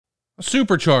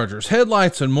Superchargers,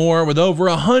 headlights, and more. With over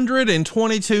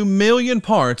 122 million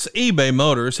parts, eBay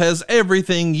Motors has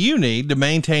everything you need to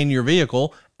maintain your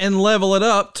vehicle and level it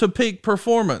up to peak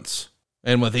performance.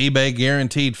 And with eBay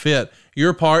Guaranteed Fit,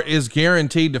 your part is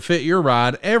guaranteed to fit your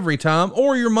ride every time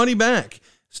or your money back.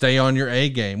 Stay on your A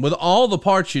game with all the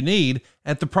parts you need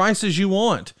at the prices you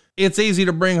want. It's easy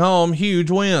to bring home huge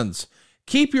wins.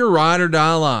 Keep your ride or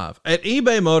die alive at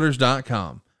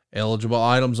ebaymotors.com. Eligible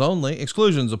items only.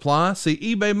 Exclusions apply. See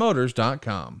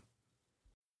ebaymotors.com.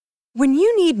 When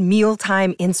you need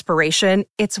mealtime inspiration,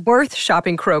 it's worth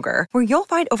shopping Kroger, where you'll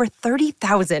find over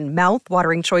 30,000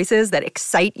 mouth-watering choices that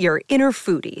excite your inner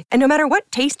foodie. And no matter what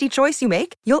tasty choice you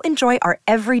make, you'll enjoy our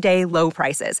everyday low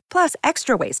prices, plus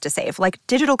extra ways to save, like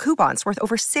digital coupons worth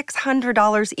over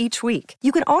 $600 each week.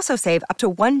 You can also save up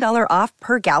to $1 off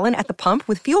per gallon at the pump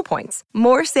with fuel points.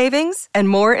 More savings and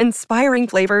more inspiring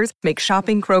flavors make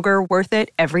shopping Kroger worth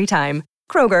it every time.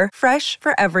 Kroger, fresh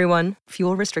for everyone.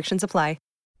 Fuel restrictions apply.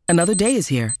 Another day is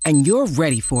here, and you're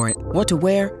ready for it. What to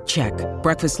wear? Check.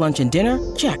 Breakfast, lunch, and dinner?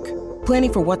 Check.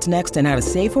 Planning for what's next and how to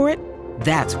save for it?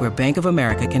 That's where Bank of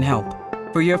America can help.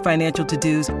 For your financial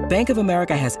to-dos, Bank of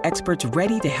America has experts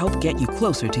ready to help get you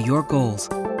closer to your goals.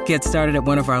 Get started at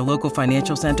one of our local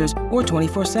financial centers or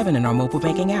 24/7 in our mobile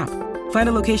banking app. Find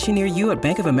a location near you at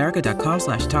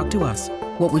bankofamerica.com/talktous.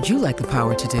 What would you like the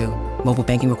power to do? Mobile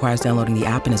banking requires downloading the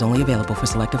app and is only available for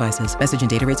select devices. Message and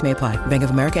data rates may apply. Bank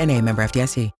of America N.A., member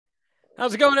FDIC.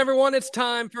 How's it going, everyone? It's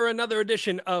time for another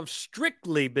edition of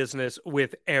Strictly Business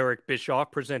with Eric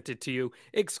Bischoff, presented to you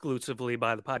exclusively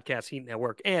by the Podcast Heat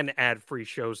Network and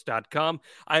adfreeshows.com.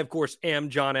 I, of course,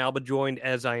 am John Alba, joined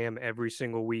as I am every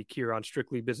single week here on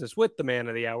Strictly Business with the man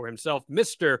of the hour himself,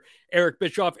 Mr. Eric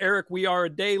Bischoff. Eric, we are a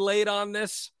day late on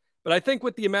this, but I think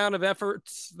with the amount of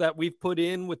efforts that we've put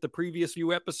in with the previous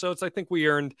few episodes, I think we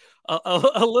earned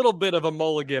a little bit of a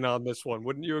mulligan on this one.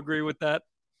 Wouldn't you agree with that?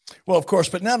 Well, of course,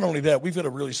 but not only that, we've got a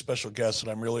really special guest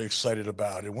that I'm really excited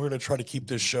about, and we're going to try to keep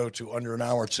this show to under an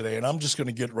hour today, and I'm just going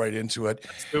to get right into it.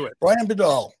 Let's do it. Brian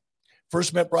Bedell.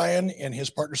 First met Brian and his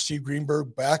partner Steve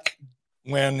Greenberg back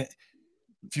when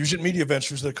Fusion Media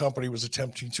Ventures, the company, was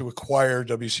attempting to acquire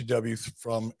WCW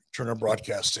from Turner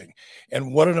Broadcasting.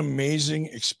 And what an amazing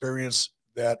experience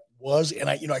that was. And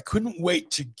I couldn't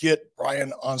wait to get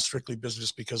Brian on Strictly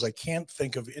Business, because I can't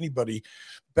think of anybody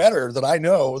better that I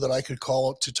know that I could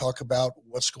call to talk about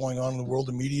what's going on in the world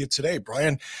of media today.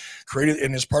 Brian created,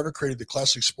 and his partner created, the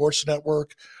Classic Sports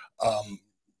Network,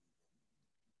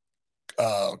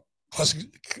 Classic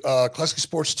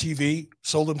Sports TV,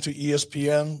 sold them to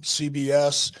ESPN,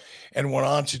 CBS, and went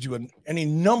on to do any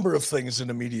number of things in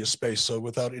the media space. So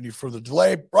without any further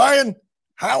delay, Brian,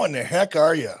 how in the heck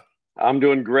are you? I'm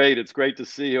doing great. It's great to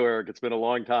see you, Eric. It's been a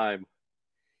long time.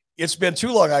 It's been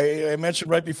too long. I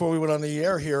mentioned right before we went on the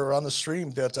air here or on the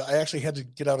stream that I actually had to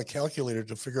get out a calculator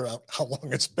to figure out how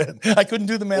long it's been. I couldn't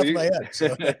do the math in my head.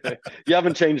 So. You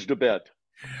haven't changed a bit.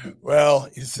 Well,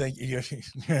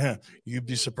 you'd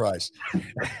be surprised.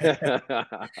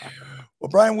 Well,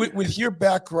 Brian, with your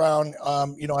background, I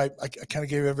kind of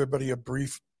gave everybody a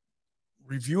brief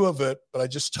review of it, but I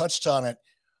just touched on it.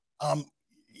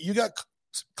 You got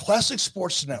Classic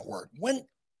Sports Network.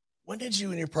 When did you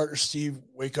and your partner Steve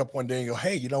wake up one day and go,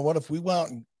 hey, you know what, if we went out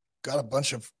and got a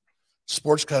bunch of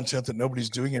sports content that nobody's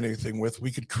doing anything with,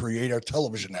 we could create our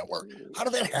television network? How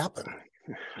did that happen?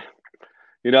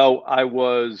 I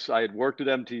had worked at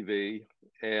MTV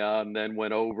and then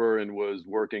went over and was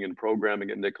working in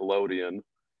programming at Nickelodeon,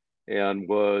 and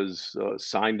was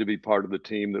signed to be part of the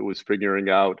team that was figuring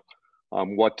out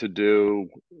what to do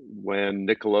when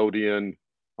Nickelodeon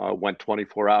went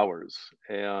 24 hours.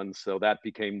 And so that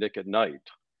became Nick at Night.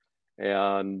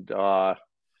 And, as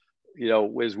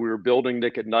we were building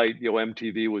Nick at Night,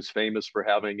 MTV was famous for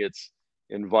having its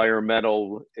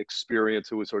environmental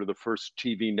experience. It was sort of the first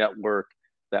TV network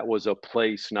that was a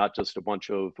place, not just a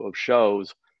bunch of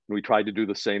shows. And we tried to do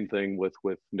the same thing with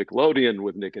Nickelodeon,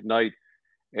 with Nick at Night.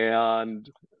 And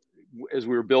as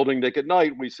we were building Nick at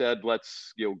Night, we said,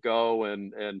 let's go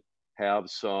and have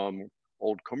some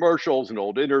old commercials and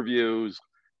old interviews.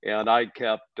 And I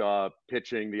kept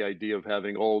pitching the idea of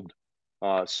having old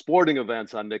sporting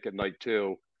events on Nick at Night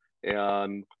too.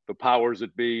 And the powers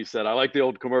that be said, I like the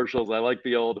old commercials, I like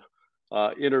the old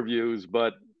interviews,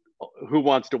 but who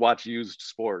wants to watch used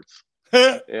sports?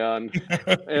 and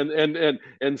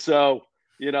so,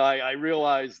 I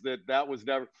realized that was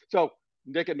never. So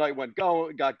Nick at Night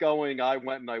got going. I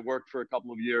went and I worked for a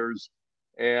couple of years,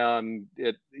 and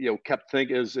it, kept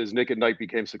thinking as Nick at Night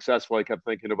became successful, I kept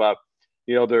thinking about,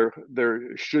 there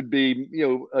should be,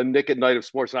 a Nick at Night of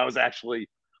sports. And I was actually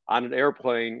on an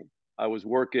airplane. I was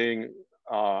working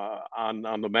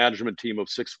on the management team of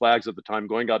Six Flags at the time,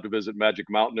 going out to visit Magic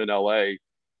Mountain in LA,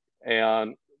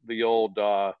 and the old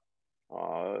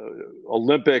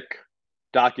Olympic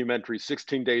documentary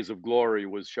 16 Days of Glory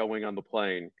was showing on the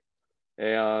plane.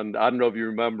 And I don't know if you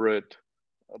remember it,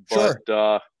 but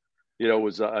Sure. it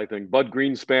was I think Bud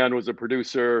Greenspan was a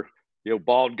producer.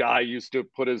 Bald guy used to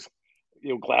put his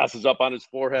glasses up on his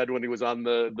forehead when he was on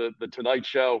the Tonight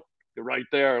Show. You're right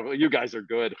there. Well, you guys are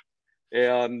good.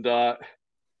 And as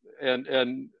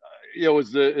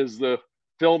the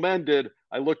film ended,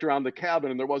 I looked around the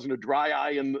cabin and there wasn't a dry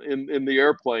eye in the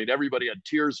airplane. Everybody had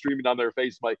tears streaming down their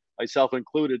face, myself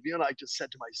included. I just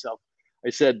said to myself, I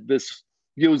said, this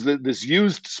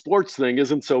used sports thing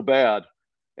isn't so bad.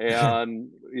 And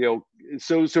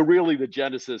so really the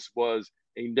genesis was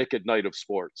a Nick at Night of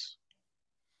sports.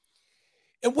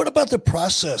 And what about the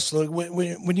process? Like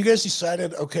when you guys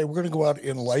decided, okay, we're going to go out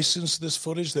and license this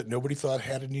footage that nobody thought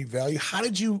had any value, how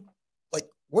did you,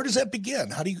 where does that begin?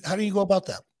 How do you go about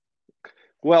that?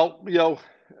 Well,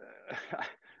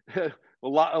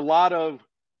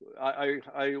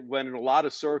 I went in a lot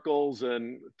of circles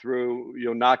and through,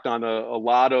 knocked on a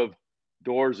lot of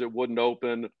doors that wouldn't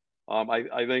open.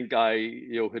 I think I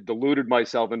had deluded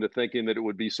myself into thinking that it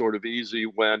would be sort of easy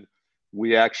when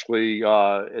we actually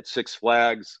at Six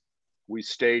Flags, we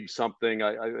staged something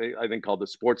I think called the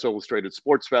Sports Illustrated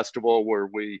Sports Festival, where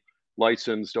we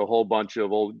licensed a whole bunch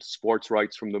of old sports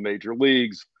rights from the major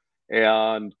leagues.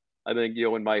 And I think,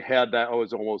 in my head that I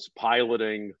was almost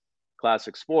piloting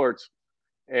classic sports.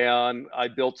 And I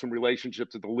built some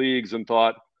relationships at the leagues and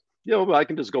thought, I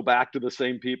can just go back to the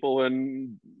same people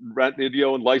and rent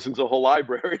video and license a whole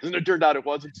library. And it turned out it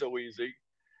wasn't so easy.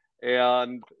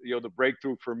 And, the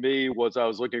breakthrough for me was I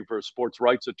was looking for a sports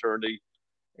rights attorney,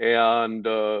 and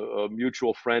a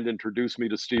mutual friend introduced me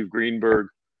to Steve Greenberg,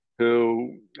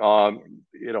 who,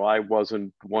 I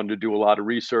wasn't one to do a lot of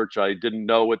research. I didn't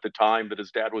know at the time that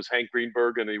his dad was Hank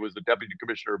Greenberg and he was the deputy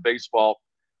commissioner of baseball.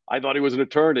 I thought he was an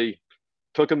attorney,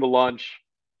 took him to lunch.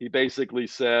 He basically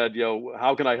said,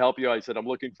 how can I help you? I said, I'm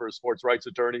looking for a sports rights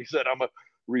attorney. He said, I'm a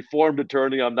reformed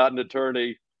attorney. I'm not an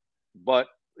attorney, but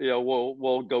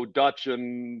we'll go Dutch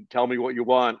and tell me what you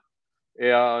want.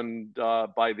 And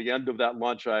by the end of that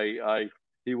lunch,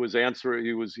 he was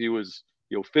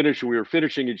finished. We were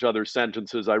finishing each other's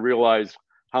sentences. I realized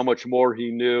how much more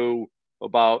he knew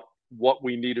about what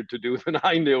we needed to do than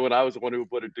I knew, and I was the one who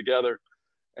put it together.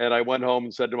 And I went home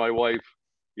and said to my wife,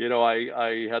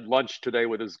 I had lunch today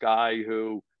with this guy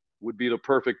who would be the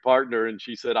perfect partner. And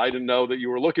she said, I didn't know that you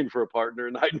were looking for a partner.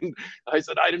 And I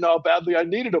said, I didn't know how badly I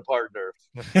needed a partner.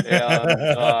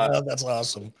 And, that's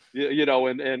awesome.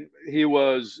 And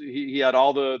he had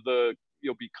all the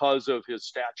because of his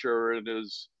stature and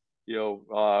his,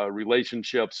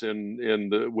 relationships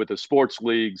with the sports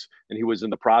leagues. And he was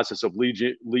in the process of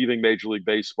leaving Major League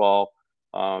Baseball.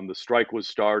 The strike was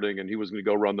starting and he was going to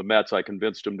go run the Mets. I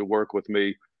convinced him to work with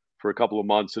me for a couple of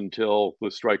months until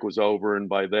the strike was over. And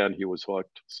by then he was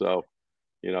hooked. So,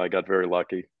 I got very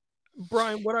lucky.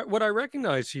 Brian, what I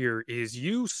recognize here is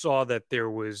you saw that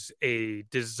there was a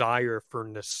desire for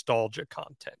nostalgia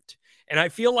content. And I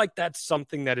feel like that's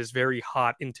something that is very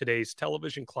hot in today's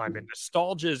television climate.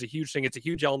 Nostalgia is a huge thing. It's a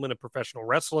huge element of professional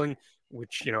wrestling,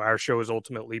 which, our show is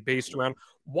ultimately based around.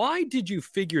 Why did you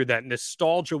figure that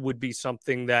nostalgia would be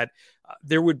something that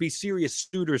there would be serious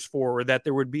suitors for, or that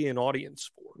there would be an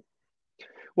audience for?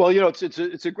 Well,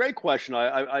 it's a great question.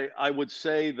 I would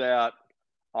say that,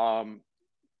 at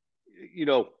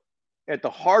the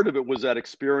heart of it was that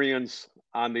experience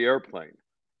on the airplane.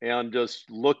 And just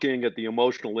looking at the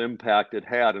emotional impact it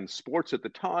had in sports at the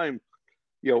time,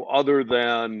 other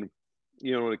than,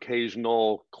 an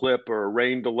occasional clip or a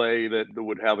rain delay that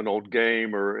would have an old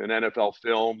game or an NFL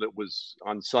film that was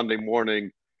on Sunday morning,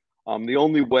 the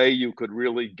only way you could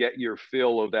really get your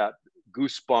fill of that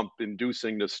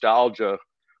goosebump-inducing nostalgia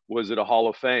was at a Hall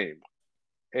of Fame.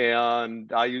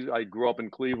 And I grew up in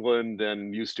Cleveland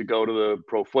and used to go to the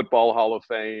Pro Football Hall of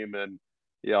Fame, and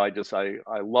I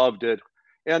loved it.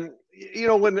 And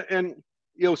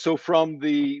so from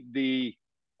the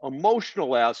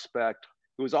emotional aspect,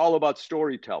 it was all about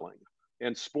storytelling,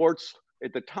 and sports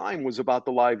at the time was about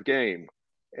the live game.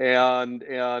 And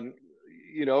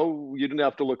you didn't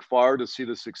have to look far to see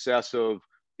the success of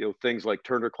things like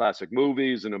Turner Classic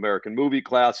Movies and American Movie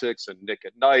Classics and Nick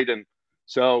at Night. And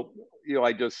so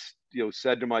I just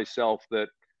said to myself that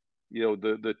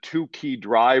the two key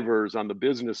drivers on the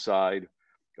business side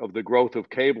of the growth of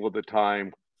cable at the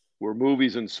time were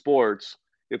movies and sports.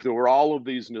 If there were all of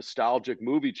these nostalgic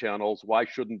movie channels, why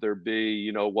shouldn't there be,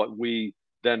 what we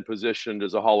then positioned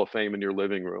as a Hall of Fame in your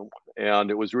living room?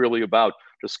 And it was really about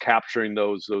just capturing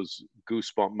those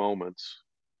goosebump moments.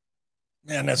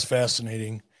 Man, that's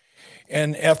fascinating.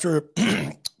 And after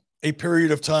a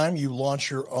period of time, you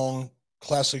launched your own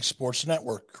Classic Sports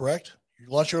Network, correct? You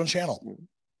launched your own channel.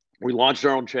 We launched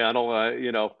our own channel.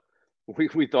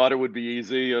 We thought it would be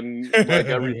easy, and like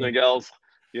everything else,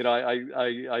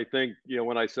 I think,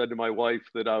 when I said to my wife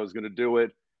that I was going to do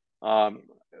it,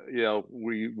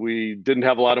 we didn't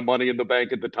have a lot of money in the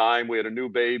bank at the time. We had a new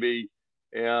baby,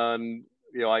 and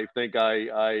I think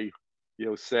I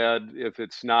said, if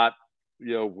it's not,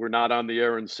 we're not on the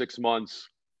air in 6 months,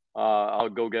 I'll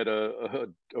go get a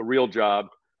real job.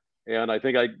 And I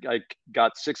think I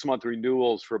got 6-month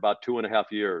renewals for about 2.5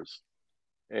 years.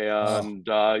 And,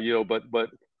 wow. But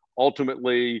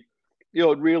ultimately,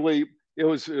 it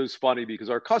was funny because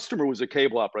our customer was a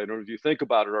cable operator. If you think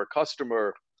about it, our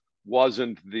customer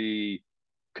wasn't the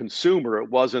consumer. It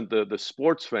wasn't the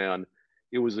sports fan.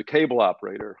 It was the cable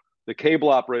operator. The cable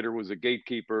operator was a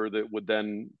gatekeeper that would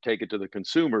then take it to the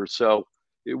consumer. So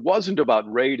it wasn't about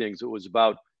ratings. It was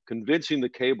about convincing the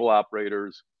cable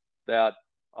operators that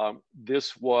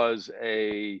this was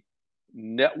a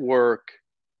network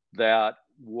that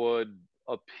would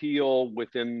appeal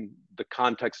within the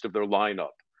context of their lineup.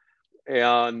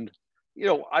 And,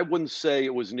 I wouldn't say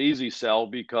it was an easy sell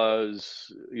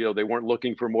because, they weren't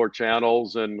looking for more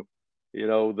channels. And,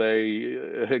 they,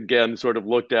 again, sort of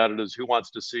looked at it as who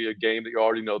wants to see a game that you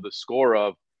already know the score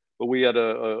of. But we had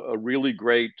a really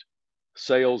great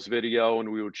sales video, and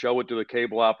we would show it to the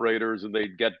cable operators, and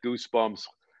they'd get goosebumps.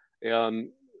 And,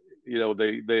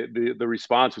 the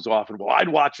response was often, well, I'd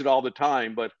watch it all the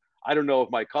time, but I don't know if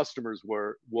my customers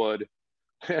would.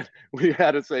 We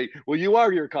had to say, well, you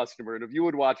are your customer, and if you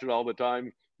would watch it all the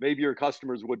time, maybe your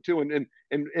customers would too.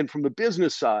 And from the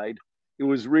business side, it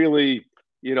was really,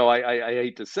 I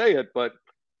hate to say it, but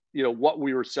what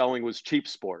we were selling was cheap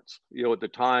sports. At the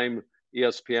time,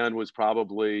 ESPN was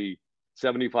probably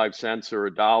 75 cents or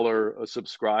 $1 a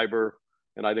subscriber,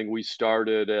 and I think we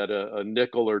started at a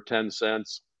nickel or 10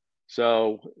 cents.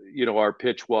 So our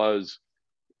pitch was,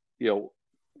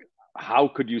 how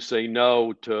could you say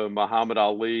no to Muhammad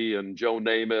Ali and Joe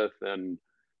Namath and,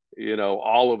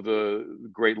 all of the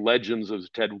great legends of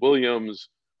Ted Williams,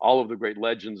 all of the great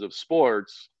legends of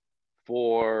sports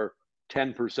for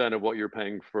 10% of what you're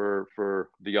paying for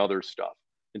the other stuff.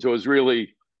 And so it was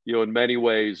really, in many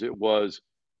ways, it was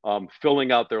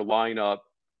filling out their lineup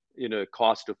in a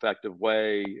cost-effective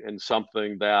way, and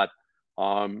something that,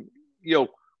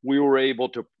 we were able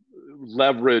to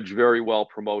leverage very well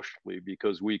promotionally,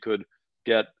 because we could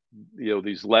get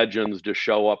these legends to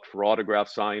show up for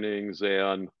autograph signings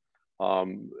and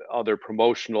other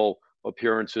promotional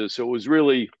appearances. So it was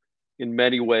really, in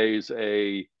many ways,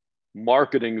 a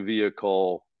marketing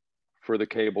vehicle for the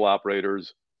cable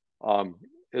operators,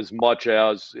 as much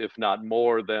as, if not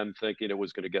more than, thinking it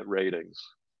was going to get ratings.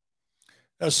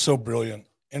 That's so brilliant.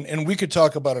 And we could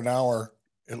talk about an hour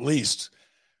at least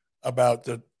about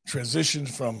the transition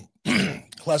from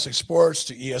Classic Sports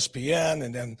to ESPN,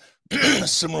 and then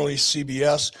similarly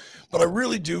CBS. But I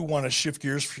really do want to shift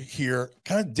gears here,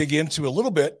 kind of dig into a little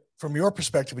bit from your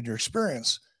perspective and your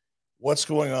experience, what's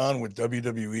going on with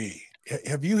WWE.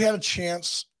 Have you had a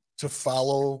chance to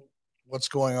follow what's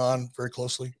going on very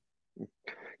closely?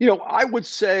 I would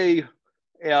say,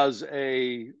 as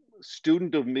a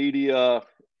student of media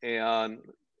and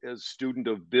as student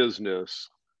of business,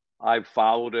 I've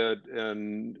followed it.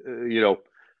 And,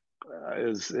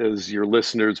 as your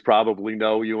listeners probably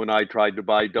know, you and I tried to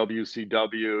buy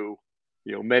WCW,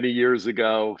 many years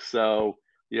ago. So,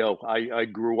 I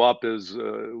grew up as,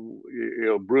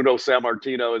 Bruno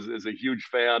Sammartino is a huge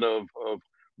fan of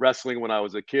wrestling when I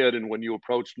was a kid. And when you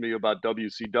approached me about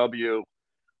WCW,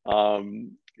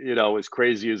 as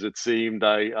crazy as it seemed,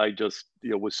 I just,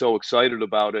 was so excited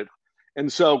about it.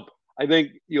 And so I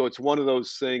think, it's one of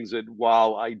those things that,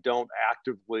 while I don't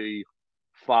actively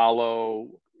follow,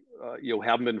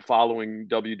 haven't been following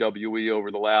WWE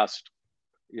over the last,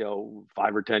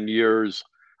 5 or 10 years,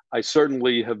 I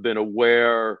certainly have been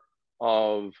aware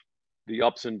of the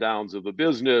ups and downs of the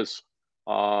business,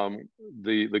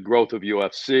 the growth of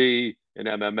UFC and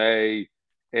MMA,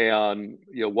 and,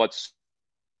 what's,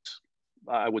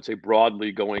 I would say,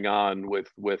 broadly going on with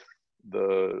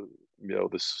the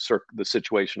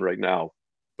situation right now.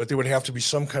 But there would have to be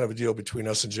some kind of a deal between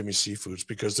us and Jimmy's Seafoods,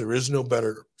 because there is no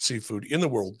better seafood in the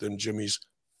world than Jimmy's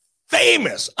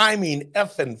famous,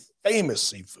 effing famous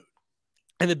seafood.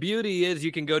 And the beauty is,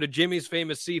 you can go to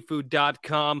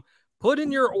jimmysfamousseafood.com, put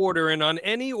in your order, and on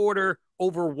any order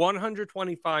over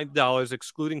 $125,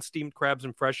 excluding steamed crabs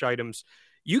and fresh items,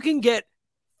 you can get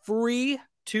free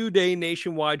 2-day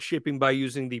nationwide shipping by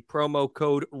using the promo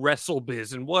code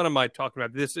WrestleBiz. And what am I talking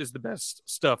about? This is the best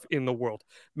stuff in the world.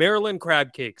 Maryland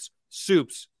crab cakes,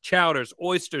 soups, chowders,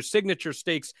 oysters, signature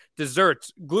steaks,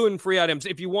 desserts, gluten-free items.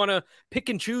 If you want to pick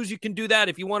and choose, you can do that.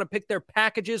 If you want to pick their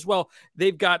packages, well,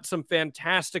 they've got some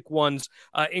fantastic ones,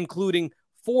 including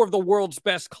 4 of the world's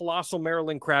best colossal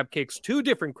Maryland crab cakes, 2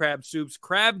 different crab soups,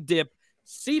 crab dip,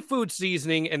 seafood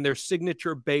seasoning, and their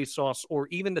signature bay sauce, or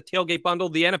even the tailgate bundle,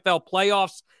 the NFL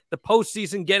playoffs, the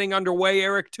postseason getting underway,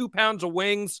 Eric, 2 pounds of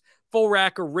wings, full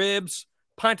rack of ribs,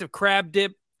 pint of crab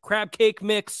dip, crab cake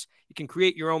mix. You can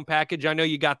create your own package. I know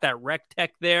you got that Rec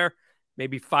Tech there.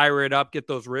 Maybe fire it up, get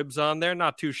those ribs on there.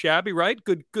 Not too shabby, right?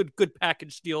 Good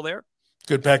package deal there.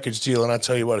 Good package deal. And I'll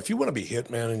tell you what, if you want to be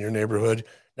hitman in your neighborhood,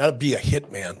 not be a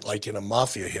hitman like in a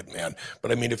mafia hitman,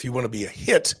 but I mean, if you want to be a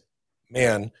hit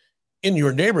man in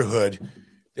your neighborhood,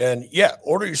 then yeah,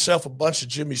 order yourself a bunch of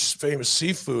Jimmy's Famous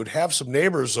Seafood, have some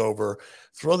neighbors over,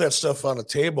 throw that stuff on a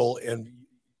table, and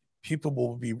people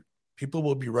will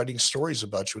be writing stories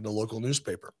about you in the local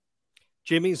newspaper.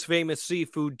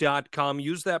 Jimmy'sFamousSeafood.com.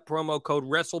 Use that promo code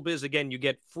WrestleBiz. Again, you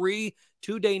get free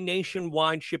 2-day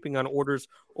nationwide shipping on orders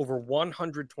over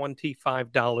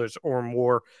 $125 or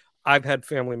more. I've had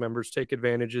family members take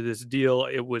advantage of this deal.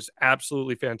 It was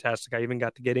absolutely fantastic. I even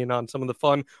got to get in on some of the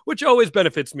fun, which always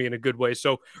benefits me in a good way.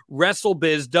 So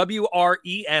WrestleBiz,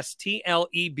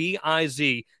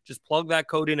 WrestleBiz. Just plug that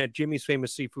code in at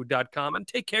Jimmy'sFamousSeafood.com and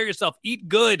take care of yourself. Eat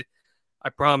good. I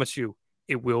promise you,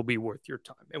 it will be worth your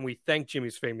time. And we thank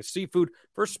Jimmy's Famous Seafood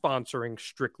for sponsoring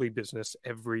Strictly Business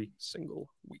every single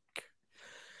week.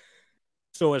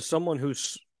 So as someone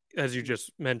who's, as you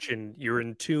just mentioned, you're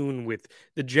in tune with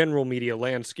the general media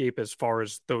landscape as far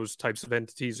as those types of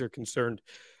entities are concerned.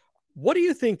 What do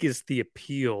you think is the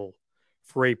appeal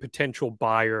for a potential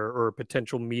buyer or a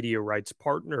potential media rights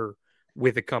partner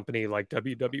with a company like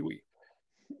WWE?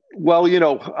 Well,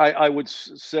 I would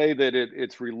say that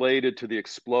it's related to the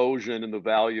explosion in the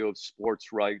value of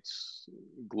sports rights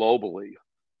globally.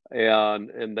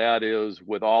 And that is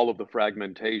with all of the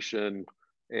fragmentation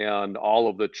and all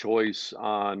of the choice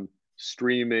on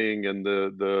streaming and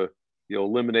the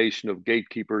elimination of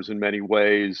gatekeepers in many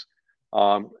ways,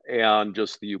 and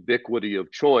just the ubiquity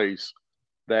of choice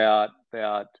that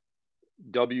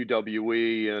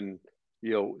WWE and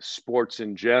sports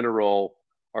in general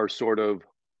are sort of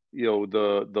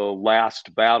the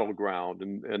last battleground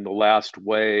and the last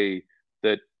way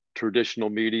that traditional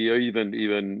media, even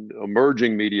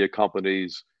emerging media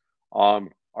companies,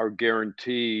 are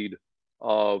guaranteed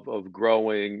of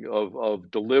growing,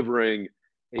 of delivering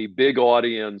a big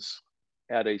audience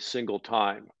at a single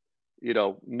time.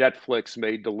 Netflix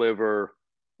may deliver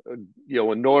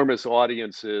enormous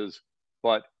audiences,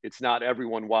 but it's not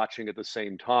everyone watching at the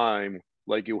same time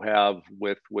like you have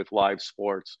with live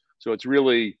sports. So it's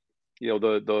really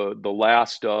the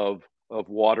last of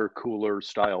water cooler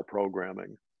style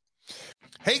programming.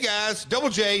 Hey guys, Double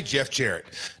J, Jeff Jarrett.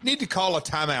 Need to call a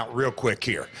timeout real quick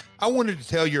here. I wanted to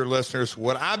tell your listeners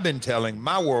what I've been telling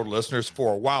my world listeners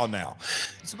for a while now.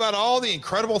 It's about all the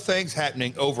incredible things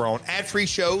happening over on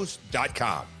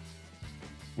adfreeshows.com.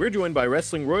 We're joined by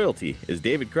Wrestling Royalty as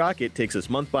David Crockett takes us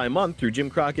month by month through Jim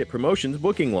Crockett Promotions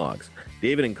booking logs.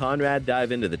 David and Conrad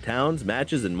dive into the towns,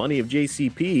 matches, and money of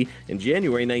JCP in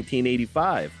January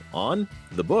 1985 on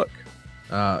The Book.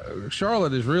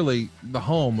 Charlotte is really the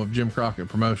home of Jim Crockett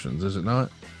Promotions, is it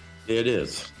not? It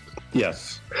is.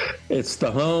 Yes. It's the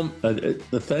home.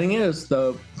 The thing is,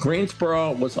 the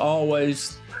Greensboro was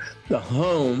always the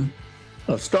home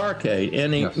of Starrcade.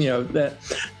 And,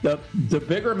 that the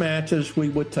bigger matches we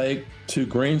would take to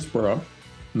Greensboro.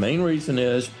 Main reason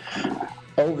is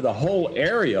over the whole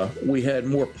area, we had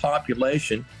more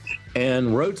population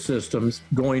and road systems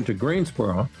going to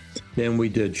Greensboro than we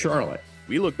did Charlotte.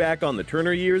 We look back on the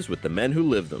Turner years with the men who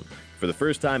lived them. For the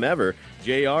first time ever,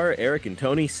 JR, Eric, and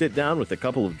Tony sit down with a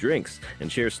couple of drinks and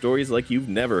share stories like you've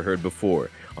never heard before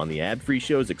on the Ad-Free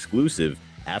Show's exclusive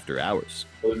After Hours.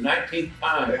 For the 19th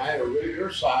time, I had a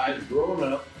regular size, grown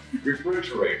up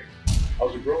refrigerator. I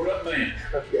was a grown-up man.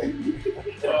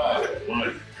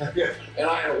 And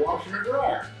I had a washer and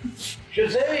dryer.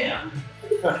 Shazam!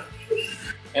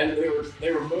 And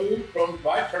they were moved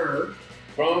by Turner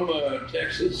from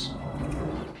Texas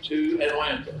to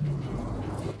Atlanta.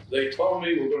 They told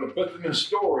me we're going to put them in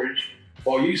storage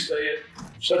while you stay at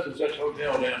such and such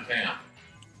hotel downtown.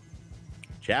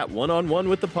 Chat one-on-one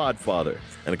with the Podfather,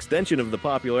 an extension of the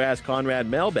popular Ask Conrad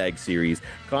mailbag series.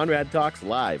 Conrad talks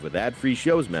live with Ad-Free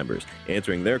Shows members,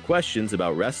 answering their questions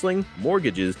about wrestling,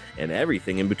 mortgages, and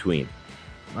everything in between.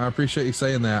 I appreciate you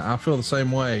saying that. I feel the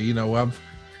same way.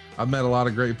 I've met a lot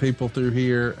of great people through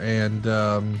here, and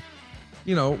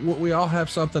you know, we all have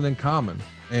something in common,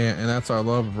 and that's our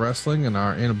love of wrestling and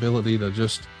our inability to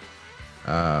just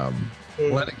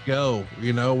let it go.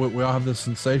 You know, we all have this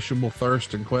insatiable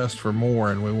thirst and quest for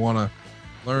more, and we want to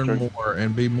learn more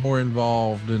and be more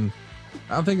involved. And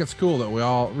I think it's cool that we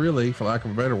all really, for lack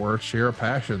of a better word, share a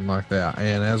passion like that.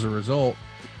 And as a result,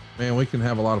 man, we can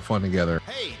have a lot of fun together.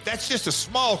 Hey, that's just a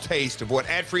small taste of what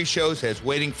Ad-Free Shows has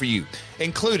waiting for you,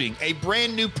 including a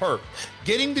brand new perk,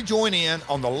 getting to join in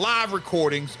on the live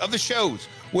recordings of the shows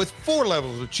with 4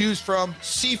 levels to choose from.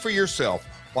 See for yourself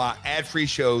why Ad-Free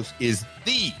Shows is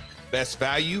the best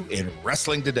value in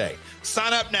wrestling today.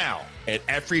 Sign up now at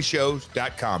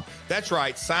adfreeshows.com. That's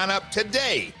right. Sign up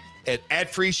today at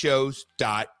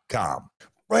adfreeshows.com.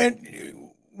 Brian,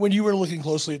 when you were looking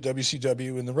closely at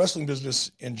WCW and the wrestling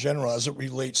business in general, as it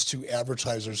relates to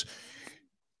advertisers,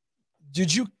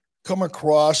 did you come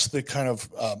across the kind of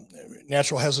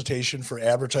natural hesitation for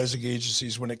advertising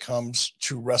agencies when it comes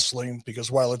to wrestling?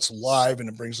 Because while it's live and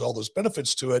it brings all those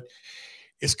benefits to it,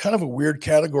 it's kind of a weird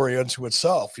category unto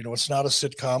itself. You know, it's not a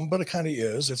sitcom, but it kind of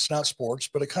is. It's not sports,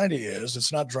 but it kind of is.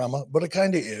 It's not drama, but it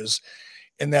kind of is.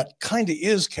 And that kind of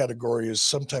is category is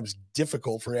sometimes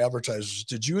difficult for advertisers.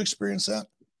 Did you experience that?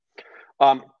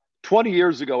 20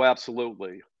 years ago,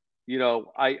 absolutely. You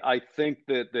know, I think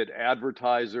that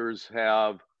advertisers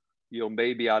have, you know,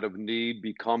 maybe out of need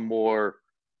become more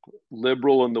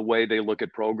liberal in the way they look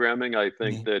at programming. I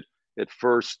think that at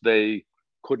first they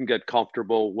couldn't get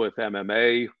comfortable with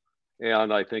MMA.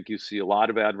 And I think you see a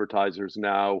lot of advertisers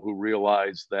now who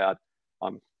realize that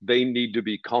they need to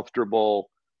be comfortable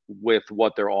with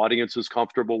what their audience is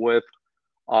comfortable with.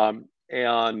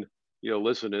 And, you know,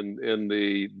 listen, in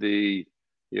the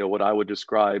you know, what I would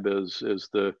describe as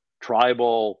the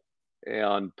tribal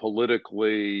and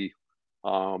politically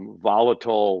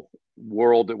volatile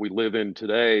world that we live in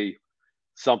today,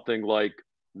 something like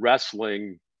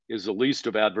wrestling is the least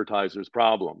of advertisers'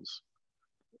 problems.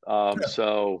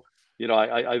 So, you know,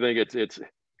 I think it's,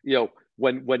 you know,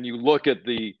 when you look at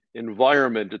the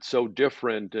environment, it's so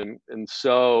different and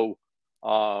so,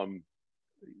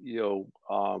 you know,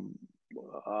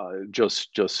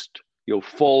 just, you know,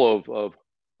 full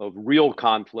of real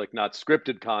conflict, not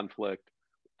scripted conflict,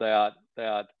 that,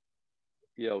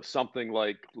 you know, something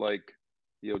like,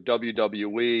 you know,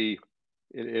 WWE,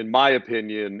 in my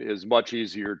opinion, is much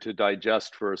easier to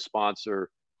digest for a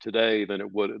sponsor today than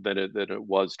it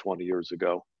was 20 years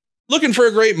ago. Looking for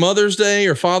a great Mother's Day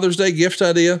or Father's Day gift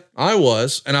idea? I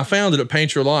was, and I found it at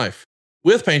Paint Your Life.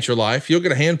 With Paint Your Life, you'll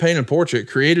get a hand-painted portrait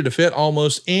created to fit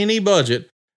almost any budget,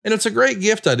 and it's a great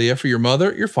gift idea for your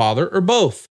mother, your father, or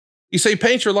both. You see,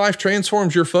 Paint Your Life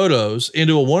transforms your photos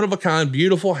into a one-of-a-kind,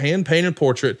 beautiful hand-painted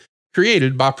portrait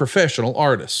created by professional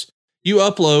artists. You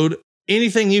upload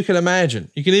anything you can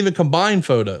imagine. You can even combine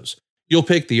photos. You'll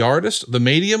pick the artist, the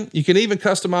medium. You can even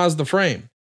customize the frame.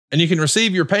 And you can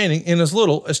receive your painting in as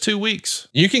little as 2 weeks.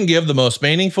 You can give the most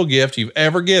meaningful gift you've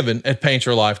ever given at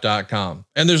paintyourlife.com.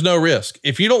 And there's no risk.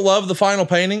 If you don't love the final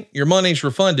painting, your money's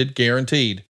refunded,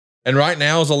 guaranteed. And right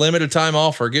now is a limited time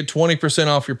offer. Get 20%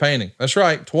 off your painting. That's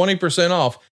right, 20%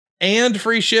 off and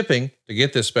free shipping. To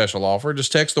get this special offer,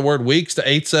 just text the word weeks to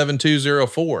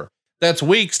 87204. That's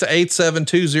weeks to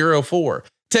 87204.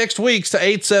 Text weeks to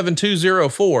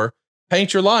 87204.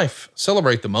 Paint Your Life.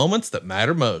 Celebrate the moments that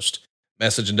matter most.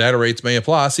 Message and data rates may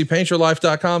apply. See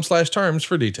paintyourlife.com/terms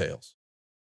for details.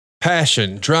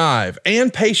 Passion, drive,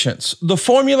 and patience. The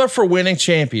formula for winning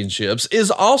championships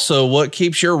is also what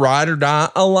keeps your ride or die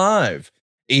alive.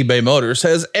 eBay Motors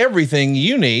has everything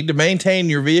you need to maintain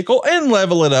your vehicle and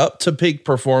level it up to peak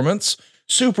performance.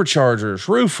 Superchargers,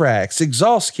 roof racks,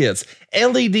 exhaust kits,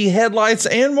 LED headlights,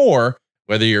 and more.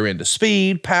 Whether you're into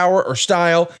speed, power, or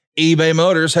style, eBay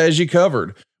Motors has you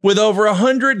covered. With over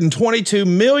 122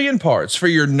 million parts for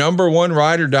your number one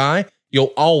ride or die,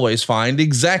 you'll always find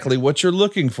exactly what you're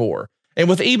looking for. And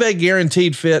with eBay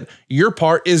Guaranteed Fit, your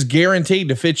part is guaranteed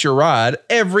to fit your ride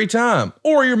every time,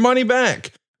 or your money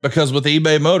back. Because with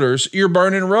eBay Motors, you're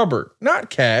burning rubber,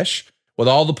 not cash. With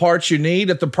all the parts you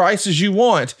need at the prices you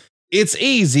want, it's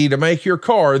easy to make your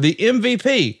car the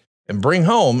MVP and bring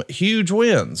home huge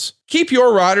wins. Keep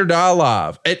your ride or die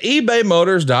alive at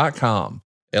ebaymotors.com.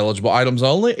 Eligible items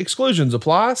only. Exclusions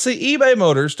apply. See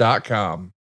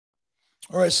ebaymotors.com.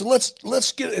 All right, so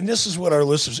let's get, and this is what our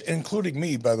listeners, including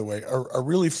me, by the way, are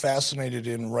really fascinated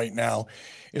in right now,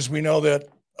 is we know that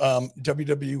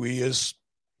WWE is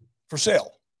for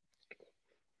sale.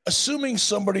 Assuming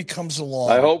somebody comes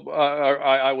along.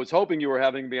 I was hoping you were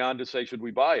having me on to say, should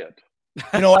we buy it?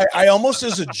 You know, I almost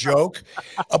as a joke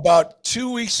about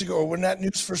 2 weeks ago when that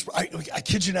news first, I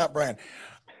kid you not, Brian,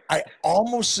 I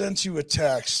almost sent you a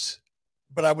text,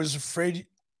 but I was afraid,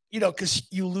 because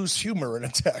you lose humor in a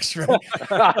text, right?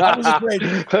 I was afraid.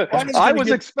 I was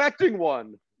expecting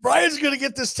one. Brian's going to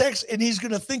get this text, and he's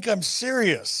going to think I'm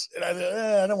serious. And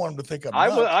I don't want him to think I'm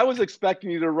nuts. I was expecting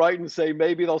you to write and say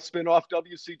maybe they'll spin off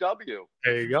WCW.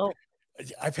 There you go.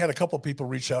 I've had a couple of people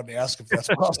reach out and ask if that's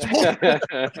possible.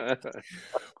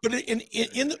 But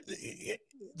in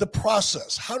the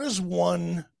process, how does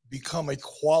one become a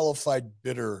qualified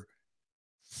bidder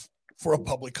for a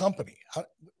public company?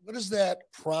 What does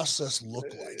that process look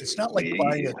like? It's not like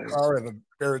buying a car at a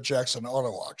Barrett-Jackson auto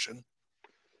auction.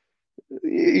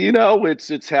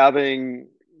 It's having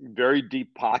very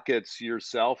deep pockets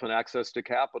yourself and access to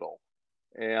capital.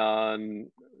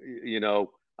 And,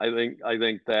 I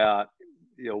think that,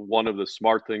 one of the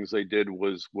smart things they did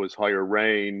was hire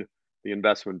Rain, the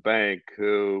investment bank,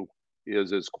 who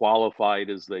is as qualified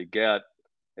as they get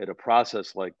at a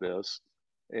process like this.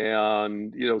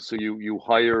 And, so you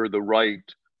hire the right,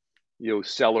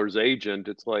 seller's agent.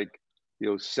 It's like,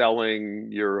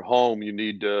 selling your home, you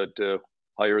need to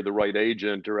hire the right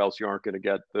agent, or else you aren't going to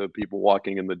get the people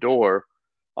walking in the door.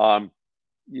 So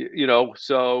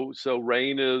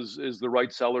Rain is the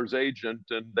right seller's agent,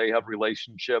 and they have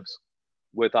relationships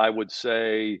with, I would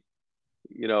say,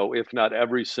 if not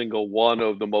every single one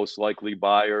of the most likely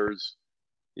buyers,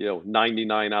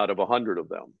 99 out of 100 of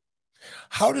them.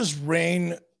 How does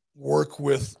Rain work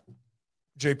with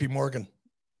JP Morgan?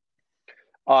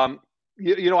 I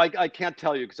can't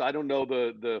tell you, because I don't know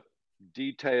the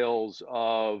details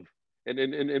of,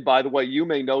 and by the way, you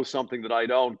may know something that I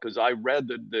don't, because I read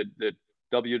that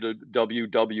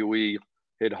WWE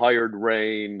had hired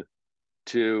Rain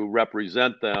to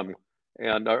represent them.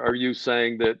 And are you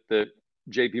saying that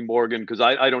JP Morgan, because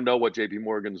I don't know what JP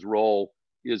Morgan's role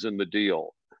is in the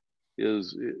deal,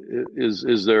 is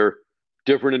there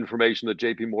different information that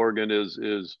JP Morgan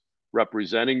is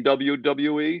representing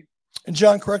WWE? And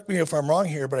John, correct me if I'm wrong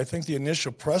here, but I think the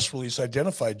initial press release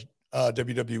identified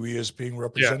WWE as being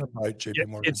represented by JP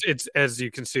Morgan. It's as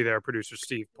you can see there, producer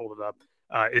Steve pulled it up.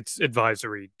 It's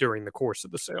advisory during the course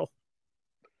of the sale.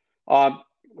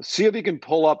 See if you can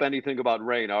pull up anything about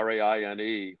Rain,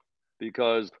 R-A-I-N-E,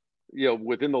 because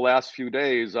within the last few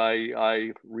days,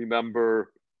 I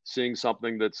remember seeing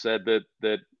something that said that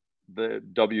the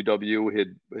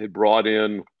WWE had brought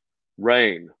in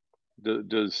Rain.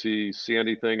 Does he see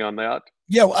anything on that?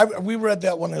 Yeah, we read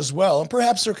that one as well, and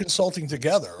perhaps they're consulting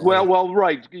together. Well,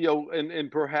 right. And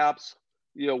perhaps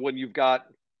when you've got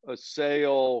a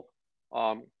sale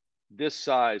this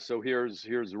size, so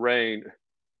here's Rain.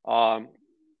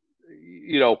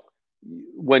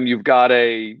 When you've got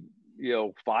a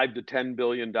 $5 to $10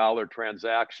 billion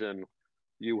transaction,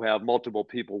 you have multiple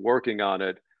people working on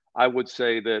it. I would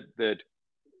say that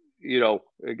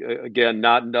again,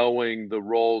 not knowing the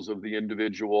roles of the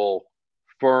individual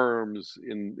firms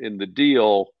in the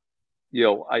deal,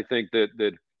 I think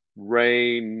that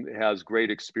Rain has great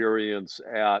experience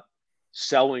at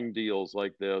selling deals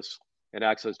like this and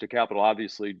access to capital.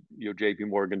 Obviously, JP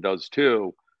Morgan does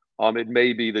too. It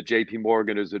may be that JP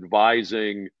Morgan is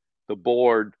advising the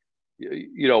board.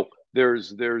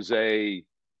 There's a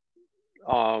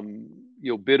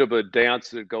bit of a dance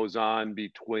that goes on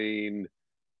between,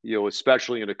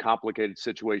 especially in a complicated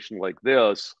situation like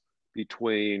this,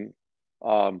 between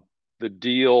the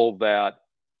deal that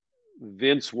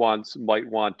Vince might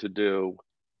want to do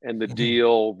and the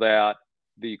deal that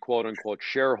the quote unquote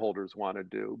shareholders want to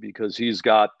do, because he's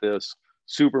got this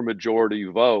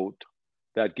supermajority vote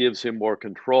that gives him more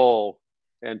control.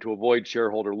 And to avoid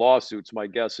shareholder lawsuits, my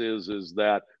guess is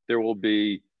that there will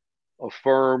be a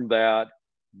firm that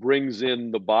brings in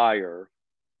the buyer,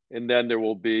 and then there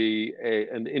will be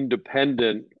an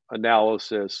independent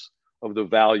analysis of the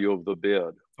value of the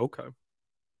bid. Okay.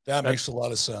 That makes a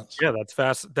lot of sense. Yeah, that's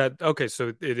fast. Okay, so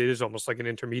it is almost like an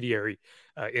intermediary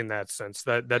in that sense.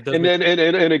 That does. And then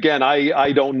and again,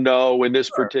 I don't know in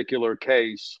this particular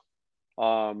case,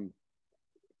 who's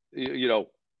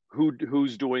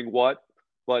doing what,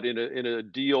 but in a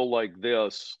deal like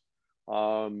this,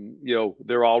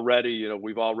 they're already,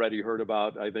 we've already heard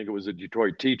about, I think it was the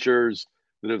Detroit teachers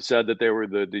that have said that they were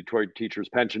the Detroit Teachers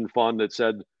Pension Fund that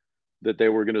said that they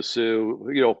were going to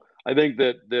sue. I think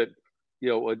that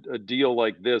a deal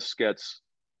like this gets,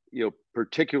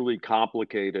 particularly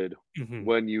complicated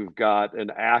when you've got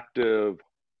an active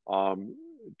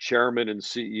chairman and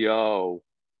CEO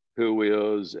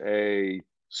who is a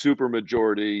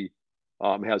supermajority,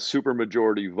 has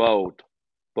supermajority vote,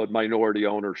 but minority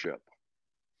ownership.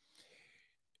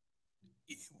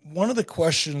 One of the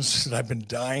questions that I've been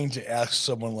dying to ask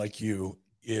someone like you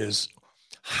is,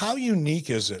 How unique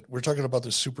is it? We're talking about the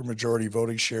supermajority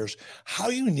voting shares. How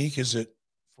unique is it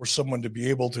for someone to be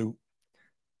able to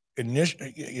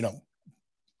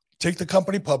take the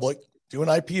company public, do an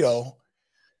IPO,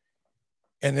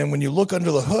 and then when you look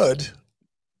under the hood,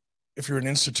 if you're an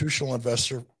institutional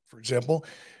investor, for example,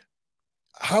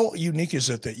 how unique is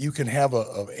it that you can have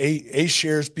A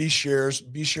shares, B shares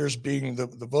being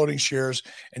the voting shares,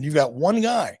 and you've got one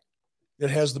guy that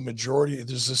has the majority,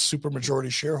 there's a super majority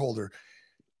shareholder.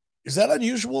 Is that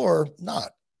unusual or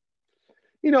not?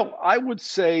 I would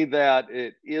say that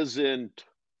it isn't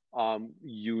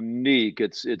unique.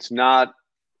 It's not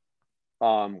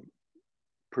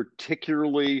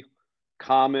particularly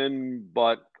common,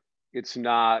 but it's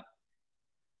not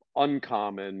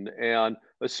uncommon. And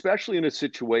especially in a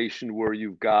situation where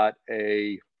you've got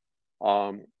a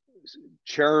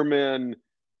chairman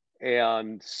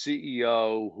and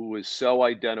CEO who is so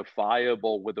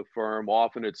identifiable with the firm.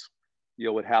 Often it's,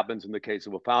 it happens in the case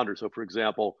of a founder. So for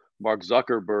example, Mark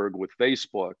Zuckerberg with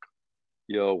Facebook,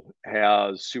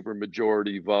 has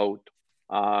supermajority vote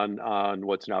on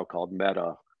what's now called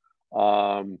Meta.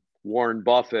 Warren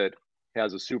Buffett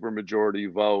has a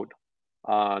supermajority vote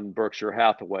on Berkshire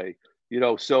Hathaway.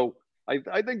 So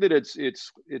I think that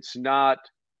it's not,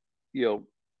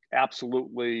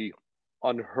 absolutely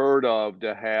unheard of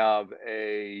to have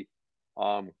a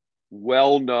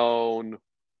well-known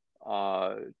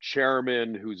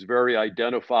chairman who's very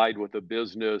identified with the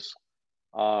business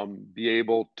be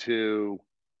able to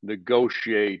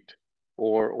negotiate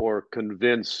or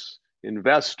convince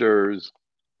investors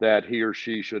that he or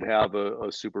she should have a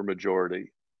supermajority.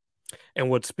 And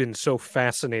what's been so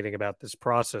fascinating about this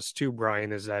process too,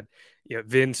 Brian, is that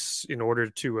Vince, in order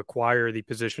to acquire the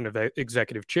position of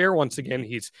executive chair, once again,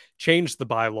 he's changed the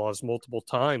bylaws multiple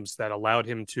times that allowed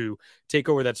him to take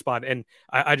over that spot. And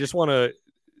I just want to,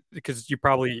 because you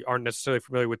probably aren't necessarily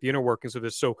familiar with the inner workings of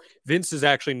this. So Vince is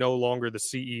actually no longer the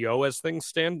CEO as things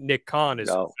stand. Nick Khan is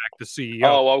in fact the CEO.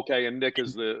 Oh, okay. And Vince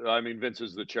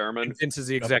is the chairman. And Vince is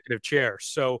the executive chair.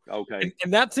 So, okay.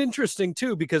 And that's interesting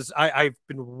too, because I've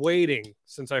been waiting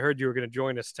since I heard you were going to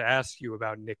join us to ask you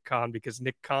about Nick Khan, because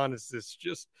Nick Khan is this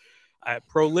just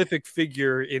prolific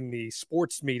figure in the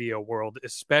sports media world,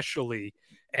 especially.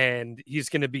 And he's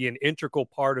going to be an integral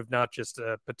part of not just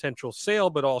a potential sale,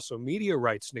 but also media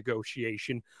rights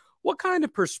negotiation. What kind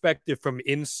of perspective from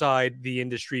inside the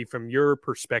industry, from your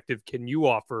perspective, can you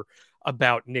offer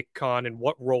about Nick Khan and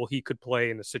what role he could play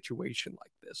in a situation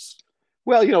like this?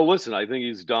 Well, listen, I think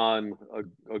he's done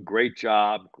a great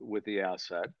job with the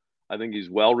asset. I think he's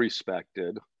well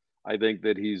respected. I think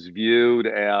that he's viewed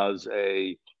as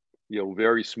a,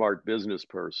 very smart business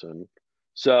person.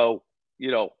 So,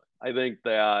 I think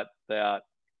that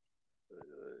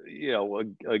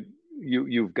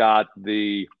you've got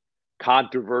the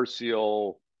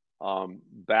controversial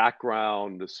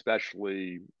background,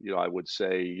 especially I would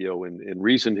say in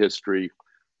recent history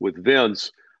with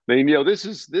Vince. I mean, this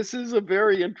is a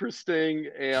very interesting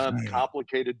and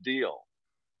complicated deal,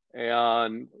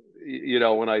 and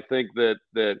and I think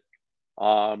that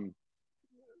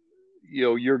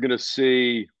you're going to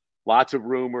see lots of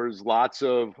rumors, lots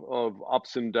of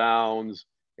ups and downs,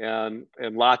 and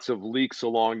lots of leaks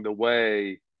along the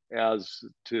way as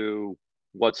to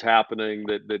what's happening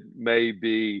that may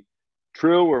be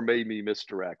true or may be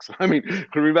misdirects. I mean,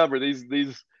 remember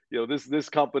this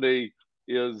company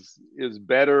is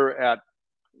better at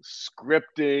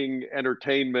scripting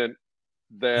entertainment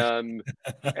than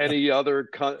any other,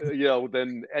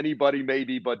 than anybody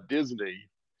maybe but Disney,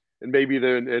 and maybe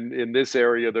they're in this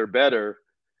area they're better.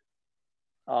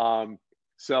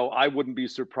 So I wouldn't be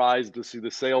surprised to see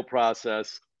the sale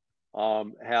process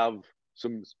have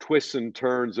some twists and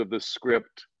turns of the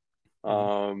script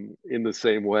in the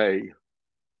same way.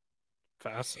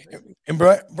 Fascinating. And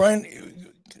Brian,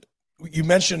 you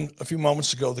mentioned a few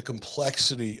moments ago the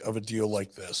complexity of a deal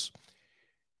like this.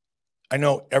 I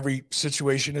know every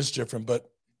situation is different, but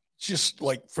just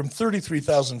like from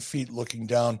 33,000 feet looking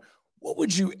down, what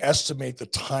would you estimate the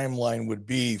timeline would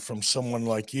be from someone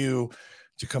like you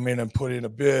to come in and put in a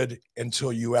bid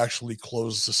until you actually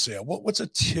close the sale? What's a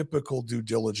typical due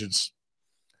diligence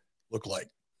look like?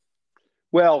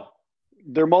 Well,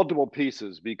 there are multiple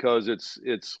pieces because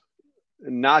it's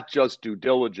not just due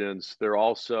diligence. There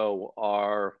also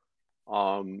are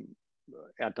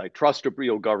antitrust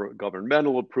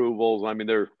governmental approvals. I mean,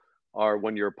 there are,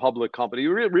 when you're a public company,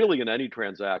 really in any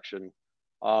transaction,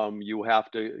 you have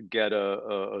to get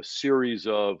a series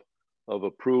of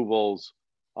approvals.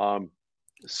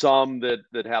 Some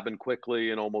that happen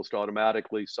quickly and almost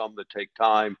automatically, some that take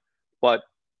time. But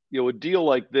a deal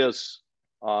like this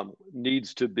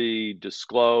needs to be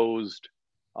disclosed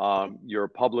You're a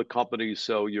public company,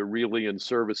 so you're really in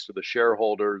service to the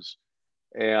shareholders.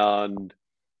 And,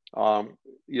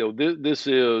 this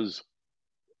is,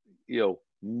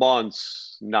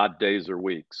 months, not days or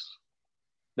weeks.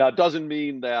 Now, it doesn't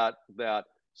mean that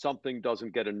something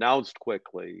doesn't get announced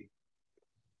quickly,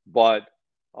 but,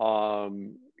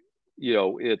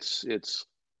 it's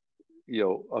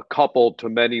a couple to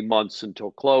many months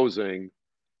until closing.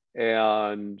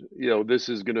 And, this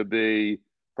is going to be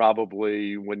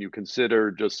probably, when you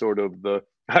consider just sort of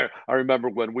I remember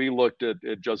when we looked at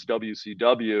just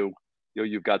WCW,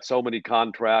 you've got so many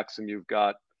contracts and you've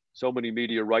got so many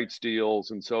media rights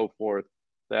deals and so forth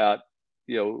that,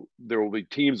 there will be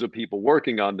teams of people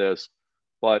working on this,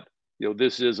 but,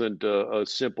 this isn't a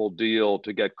simple deal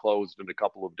to get closed in a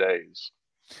couple of days.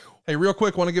 Hey, real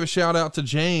quick, want to give a shout out to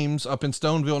James up in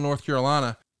Stoneville, North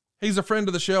Carolina. He's a friend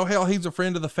of the show. Hell, he's a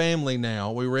friend of the family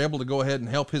now. We were able to go ahead and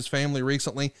help his family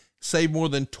recently save more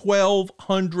than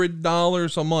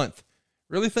 $1,200 a month.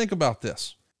 Really think about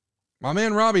this. My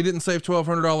man Robbie didn't save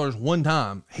 $1,200 one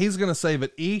time. He's going to save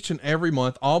it each and every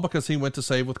month, all because he went to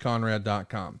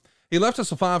savewithconrad.com. He left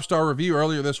us a 5-star review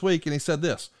earlier this week, and he said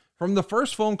this: from the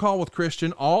first phone call with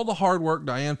Christian, all the hard work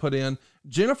Diane put in,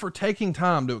 Jennifer taking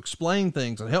time to explain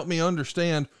things and help me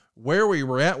understand where we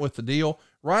were at with the deal,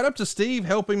 right up to Steve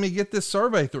helping me get this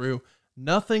survey through,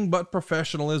 nothing but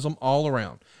professionalism all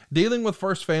around. Dealing with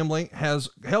First Family has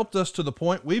helped us to the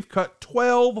point we've cut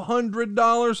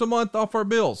 $1,200 a month off our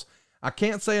bills. I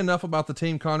can't say enough about the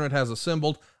team Conrad has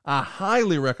assembled. I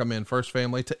highly recommend First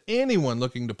Family to anyone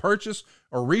looking to purchase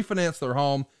or refinance their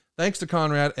home. Thanks to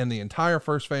Conrad and the entire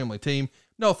First Family team.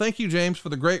 No, thank you, James, for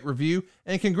the great review,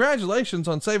 and congratulations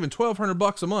on saving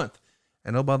 $1,200 a month.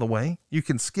 And oh, by the way, you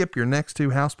can skip your next 2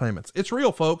 house payments. It's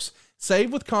real, folks.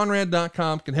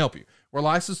 SaveWithConrad.com can help you. We're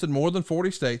licensed in more than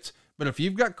 40 states, but if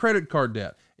you've got credit card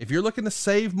debt, if you're looking to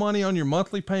save money on your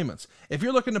monthly payments, if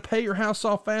you're looking to pay your house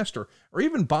off faster, or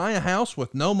even buy a house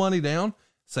with no money down,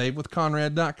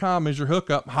 SaveWithConrad.com is your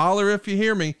hookup. Holler if you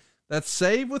hear me. That's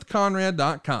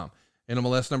SaveWithConrad.com.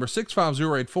 NMLS number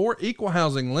 65084, equal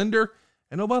housing lender.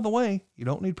 And oh, by the way, you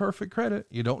don't need perfect credit.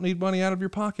 You don't need money out of your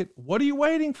pocket. What are you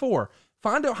waiting for?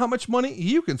 Find out how much money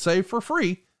you can save for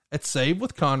free at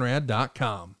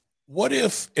SaveWithConrad.com. What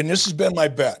if, and this has been my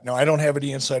bet. Now, I don't have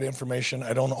any inside information.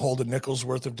 I don't hold a nickel's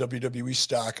worth of WWE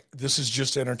stock. This is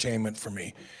just entertainment for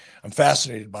me. I'm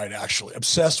fascinated by it, actually.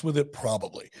 Obsessed with it,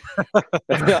 probably.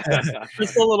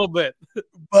 Just a little bit.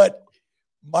 But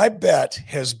my bet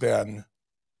has been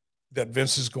that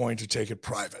Vince is going to take it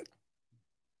private.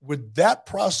 Would that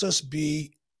process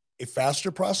be a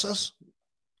faster process?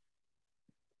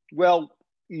 Well,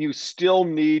 you still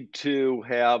need to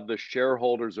have the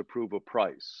shareholders approve a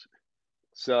price.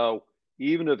 So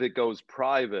even if it goes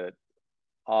private,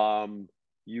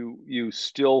 you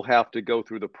still have to go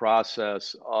through the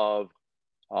process of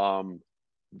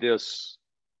this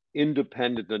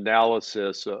independent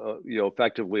analysis,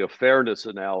 effectively a fairness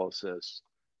analysis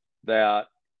that,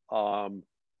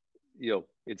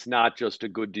 it's not just a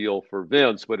good deal for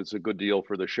Vince, but it's a good deal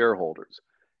for the shareholders.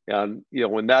 And,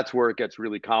 and that's where it gets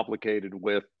really complicated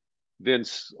with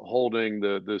Vince holding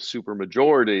the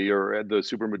supermajority or the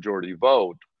supermajority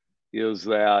vote, is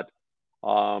that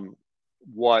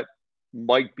what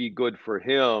might be good for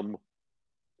him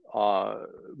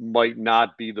might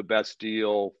not be the best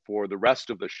deal for the rest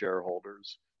of the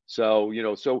shareholders. So,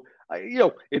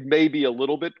 it may be a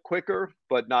little bit quicker,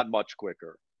 but not much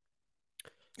quicker.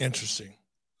 Interesting.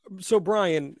 So,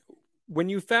 Brian, when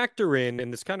you factor in,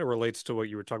 and this kind of relates to what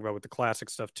you were talking about with the classic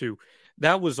stuff too,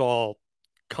 that was all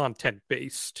content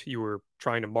based. You were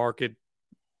trying to market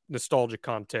nostalgic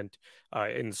content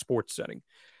in the sports setting.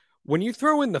 When you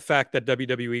throw in the fact that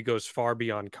WWE goes far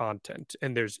beyond content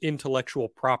and there's intellectual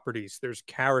properties, there's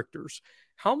characters,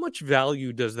 how much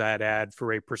value does that add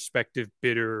for a prospective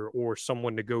bidder or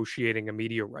someone negotiating a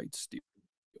media rights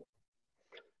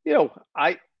deal?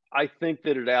 I think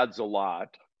that it adds a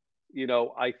lot.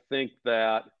 I think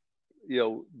that,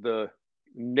 the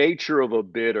nature of a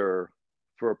bidder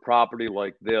for a property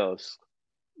like this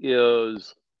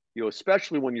is,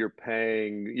 especially when you're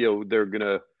paying, they're going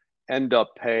to end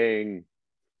up paying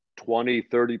 20,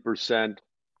 30%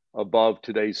 above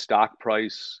today's stock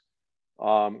price.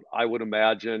 I would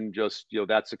imagine just,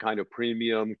 that's the kind of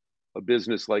premium a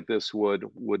business like this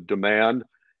would demand.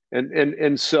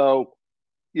 And so,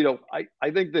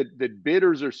 I think that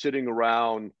bidders are sitting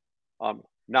around,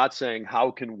 not saying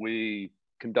how can we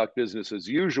conduct business as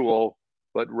usual,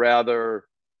 but rather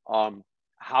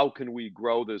how can we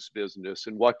grow this business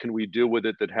and what can we do with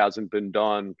it that hasn't been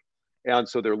done. And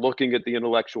so they're looking at the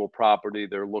intellectual property.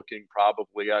 They're looking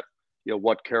probably at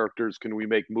what characters can we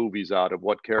make movies out of?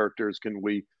 What characters can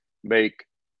we make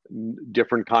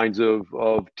different kinds of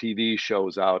TV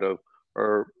shows out of,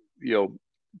 or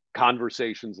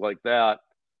conversations like that,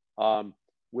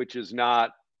 which is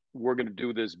not, we're going to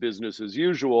do this business as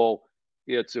usual.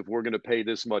 It's, if we're going to pay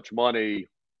this much money,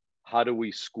 how do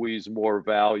we squeeze more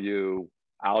value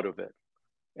out of it?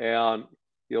 And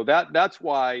that's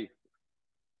why,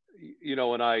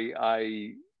 and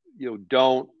I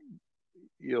don't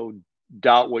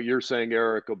doubt what you're saying,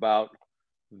 Eric, about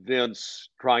Vince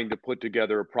trying to put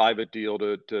together a private deal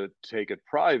to take it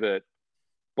private.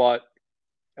 But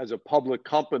as a public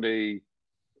company,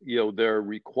 they're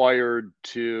required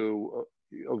to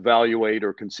evaluate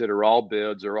or consider all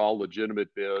bids or all legitimate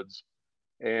bids.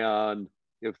 And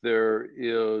if there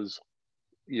is,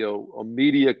 a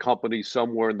media company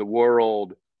somewhere in the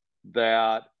world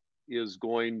that is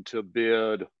going to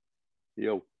bid,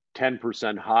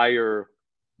 10% higher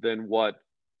than what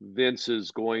Vince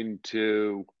is going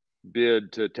to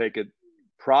bid to take it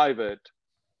private,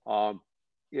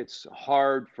 it's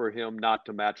hard for him not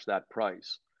to match that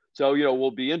price. So,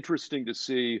 will be interesting to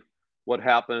see what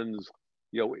happens,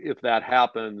 if that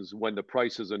happens when the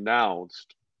price is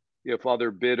announced, if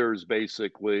other bidders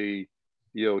basically,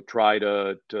 try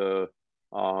to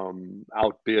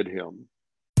outbid him.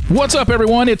 What's up,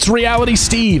 everyone? It's Reality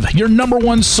Steve, your number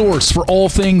one source for all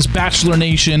things Bachelor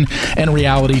Nation and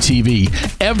reality TV.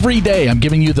 Every day, I'm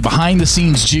giving you the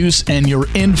behind-the-scenes juice and your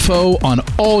info on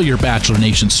all your Bachelor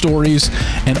Nation stories,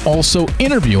 and also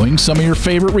interviewing some of your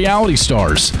favorite reality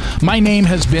stars. My name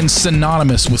has been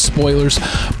synonymous with spoilers,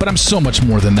 but I'm so much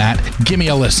more than that. Give me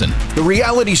a listen. The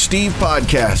Reality Steve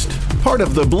Podcast, part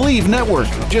of the Believe Network.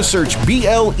 Just search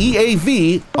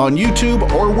BLEAV on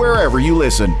YouTube or wherever you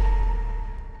listen.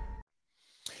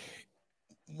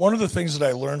 One of the things that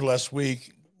I learned last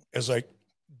week, as I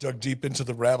dug deep into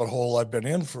the rabbit hole I've been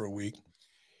in for a week,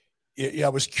 I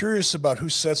was curious about who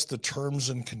sets the terms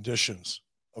and conditions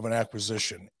of an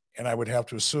acquisition. And I would have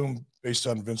to assume, based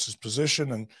on Vince's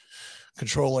position and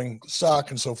controlling stock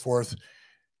and so forth,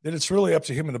 that it's really up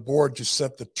to him and the board to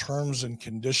set the terms and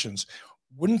conditions.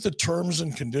 Wouldn't the terms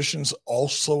and conditions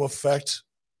also affect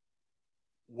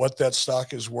what that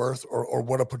stock is worth, or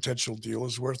what a potential deal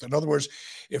is worth? In other words,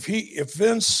 if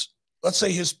Vince, let's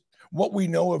say what we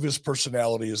know of his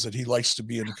personality is that he likes to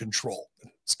be in control.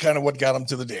 It's kind of what got him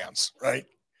to the dance, right?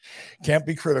 Can't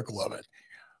be critical of it.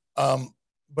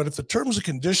 But if the terms and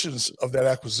conditions of that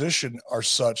acquisition are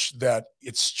such that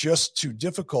it's just too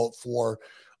difficult for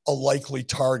a likely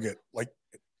target like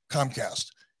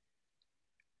Comcast,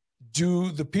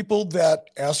 do the people that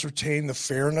ascertain the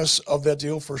fairness of that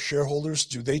deal for shareholders,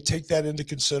 do they take that into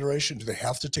consideration? Do they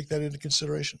have to take that into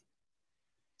consideration?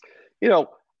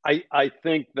 I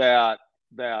think that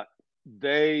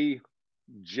they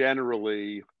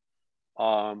generally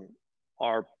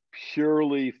are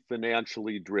purely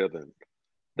financially driven,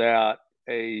 that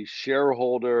a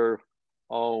shareholder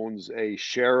owns a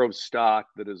share of stock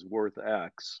that is worth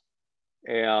X,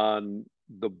 and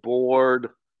the board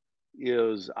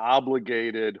is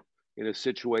obligated in a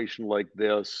situation like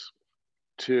this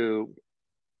to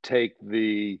take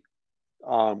the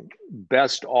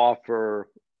best offer,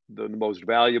 the most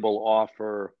valuable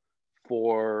offer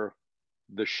for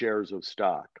the shares of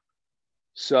stock.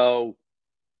 So,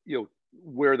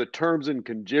 where the terms and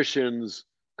conditions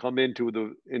come into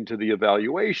the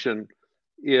evaluation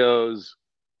is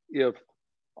if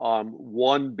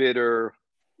one bidder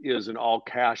is an all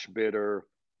cash bidder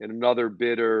and another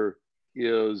bidder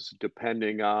is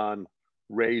depending on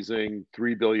raising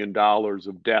 $3 billion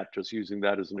of debt, just using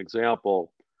that as an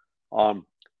example, the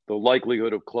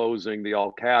likelihood of closing the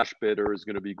all cash bidder is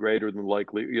going to be greater than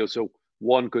likely. So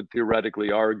one could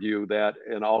theoretically argue that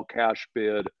an all cash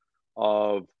bid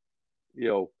of,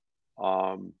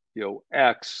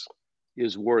 X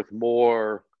is worth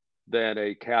more than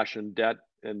a cash and debt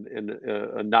and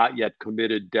a not yet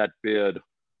committed debt bid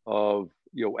of,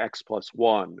 X plus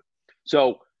one.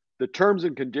 So the terms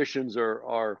and conditions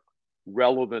are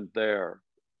relevant there.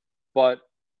 But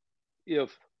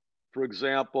if, for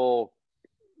example,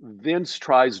 Vince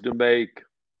tries to make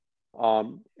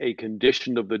a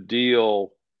condition of the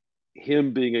deal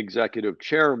him being executive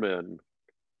chairman,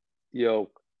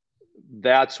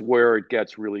 that's where it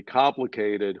gets really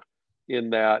complicated, in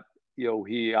that,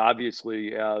 he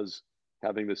obviously, as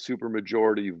having the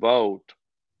supermajority vote,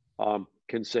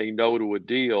 can say no to a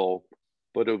deal.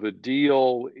 But if a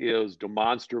deal is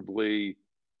demonstrably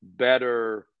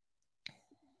better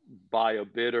by a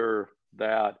bidder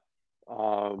that,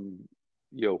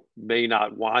 may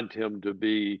not want him to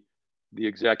be the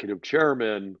executive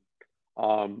chairman,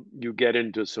 you get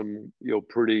into some,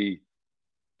 pretty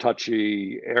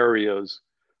touchy areas.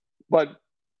 But,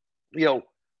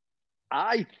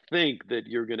 I think that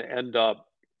you're going to end up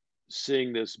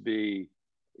seeing this be,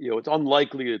 it's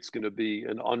unlikely it's going to be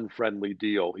an unfriendly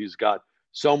deal. He's got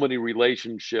so many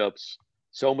relationships,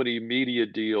 so many media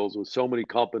deals with so many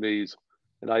companies.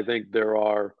 And I think there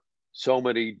are so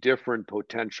many different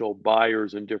potential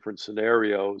buyers in different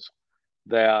scenarios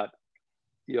that,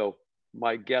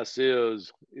 my guess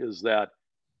is that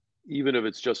even if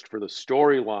it's just for the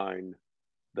storyline,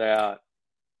 that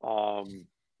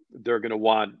they're going to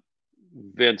want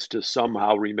Vince to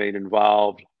somehow remain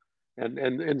involved.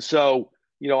 And so,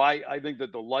 I think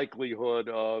that the likelihood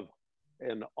of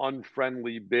an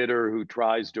unfriendly bidder who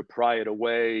tries to pry it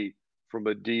away from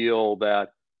a deal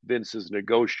that Vince has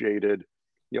negotiated,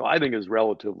 I think is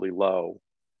relatively low.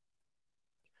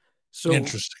 So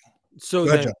interesting. So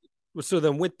Go ahead, then, John. so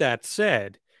then, with that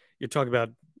said, you're talking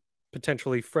about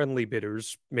potentially friendly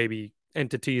bidders, maybe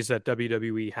entities that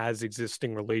WWE has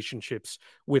existing relationships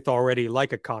with already,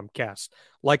 like a Comcast,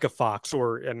 like a Fox,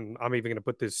 and I'm even going to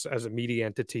put this as a media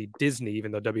entity, Disney,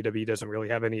 even though WWE doesn't really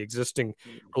have any existing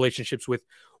relationships with.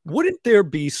 Wouldn't there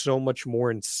be so much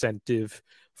more incentive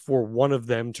for one of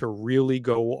them to really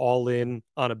go all in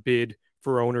on a bid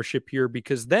for ownership here?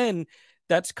 Because then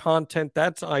that's content,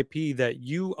 that's IP that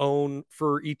you own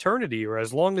for eternity or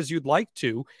as long as you'd like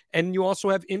to. And you also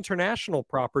have international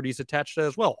properties attached to that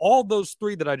as well. All those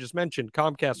three that I just mentioned,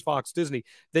 Comcast, Fox, Disney,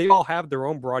 they all have their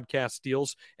own broadcast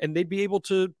deals and they'd be able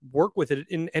to work with it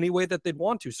in any way that they'd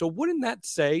want to. So wouldn't that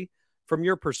say, from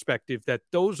your perspective, that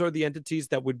those are the entities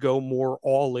that would go more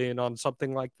all in on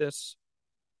something like this?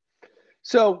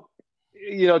 So,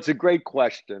 it's a great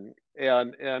question.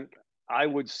 And I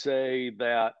would say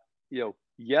that,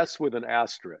 yes, with an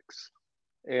asterisk.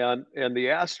 And the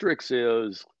asterisk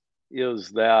is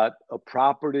that a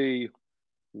property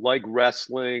like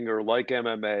wrestling or like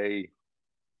MMA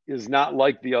is not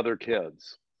like the other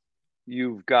kids.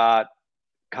 You've got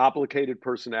complicated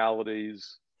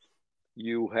personalities.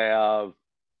 You have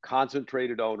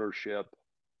concentrated ownership.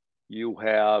 You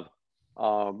have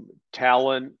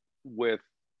talent with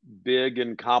big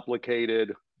and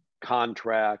complicated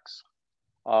contracts.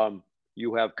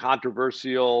 You have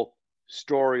controversial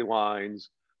storylines.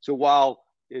 So while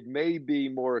it may be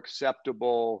more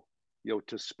acceptable,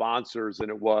 to sponsors than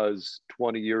it was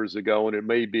 20 years ago, and it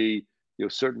may be,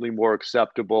 certainly more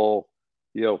acceptable,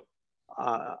 to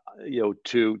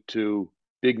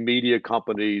big media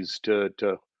companies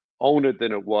to own it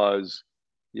than it was,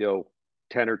 10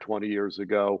 or 20 years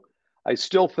ago. I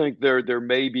still think there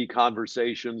may be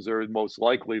conversations, or most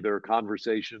likely there are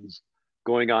conversations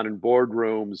going on in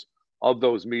boardrooms of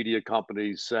those media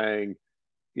companies saying,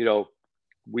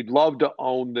 we'd love to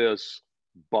own this,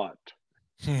 but,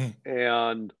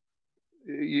 and,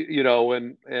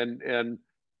 and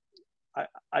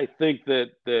I think that,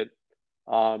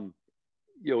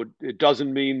 it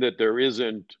doesn't mean that there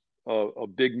isn't a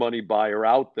big money buyer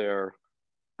out there,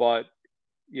 but,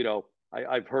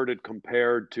 I've heard it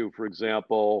compared to, for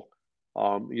example,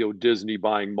 Disney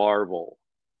buying Marvel.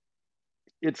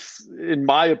 It's, in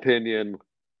my opinion,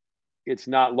 it's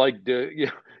not like you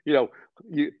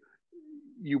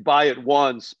buy it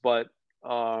once, but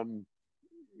the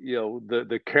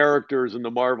characters in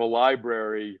the Marvel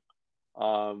library,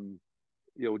 don't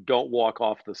walk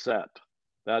off the set.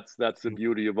 That's the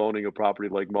beauty of owning a property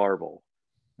like Marvel.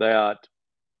 That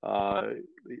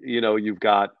you've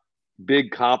got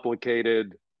big,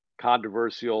 complicated,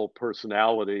 controversial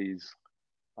personalities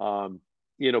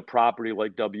in a property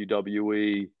like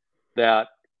WWE that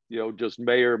just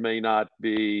may or may not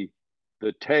be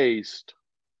the taste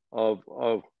of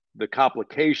the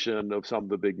complication of some of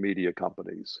the big media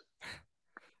companies.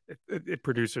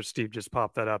 Producer Steve just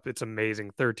popped that up. It's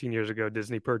amazing. 13 years ago,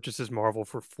 Disney purchases Marvel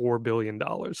for $4 billion.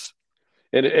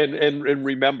 And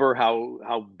remember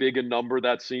how big a number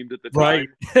that seemed at the right.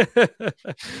 time.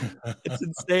 It's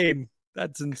insane.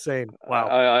 That's insane.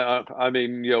 Wow. I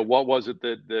mean, what was it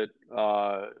that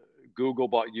Google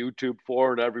bought YouTube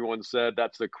for, and everyone said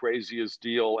that's the craziest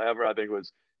deal ever. I think it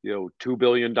was, $2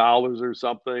 billion or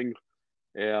something.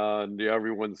 And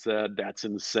everyone said that's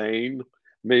insane.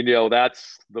 I mean,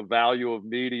 that's the value of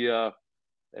media.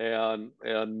 And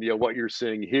what you're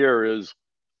seeing here is,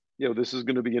 this is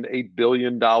going to be an $8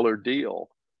 billion deal.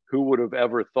 Who would have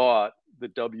ever thought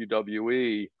that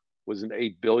WWE was an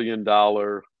 $8 billion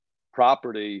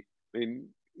property? I mean,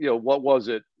 what was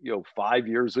it, 5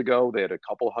 years ago? They had a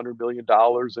couple $100 million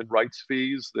in rights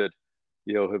fees that,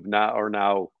 are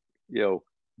now,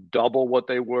 double what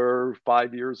they were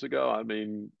 5 years ago. I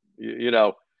mean,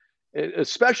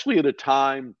 especially at a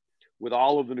time with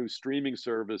all of the new streaming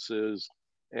services,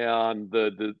 and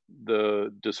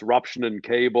the disruption in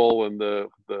cable and the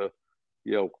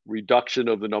reduction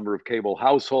of the number of cable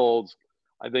households,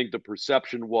 I think the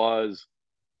perception was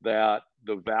that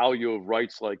the value of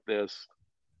rights like this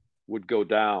would go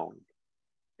down.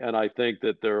 And I think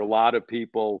that there are a lot of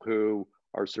people who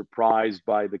are surprised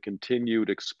by the continued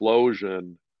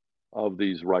explosion of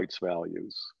these rights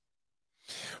values.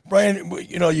 Brian,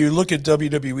 you look at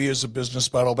WWE as a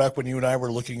business model. Back when you and I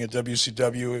were looking at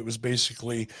WCW, it was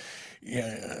basically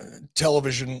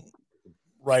television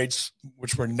rights,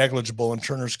 which were negligible in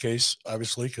Turner's case,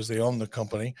 obviously, because they own the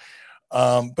company.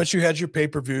 But you had your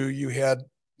pay-per-view, you had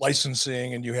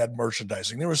licensing, and you had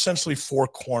merchandising. There were essentially four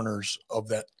corners of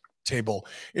that table.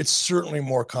 It's certainly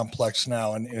more complex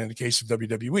now, and in the case of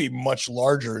WWE, much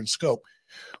larger in scope.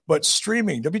 But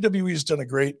streaming, WWE has done a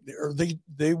great.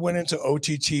 They went into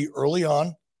OTT early on.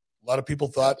 A lot of people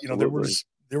thought,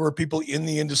 there were people in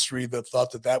the industry that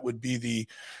thought that would be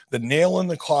the nail in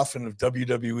the coffin of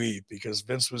WWE, because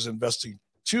Vince was investing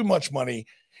too much money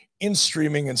in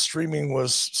streaming, and streaming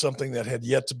was something that had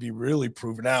yet to be really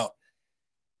proven out.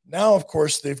 Now, of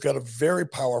course, they've got a very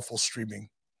powerful streaming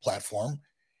platform.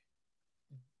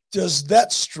 Does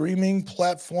that streaming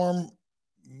platform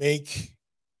make,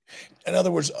 in other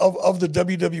words, of the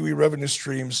WWE revenue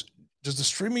streams, does the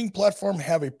streaming platform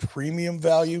have a premium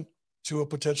value to a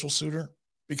potential suitor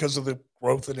because of the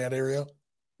growth in that area?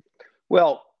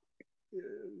 Well,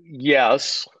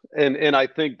 yes. And I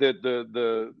think that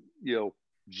the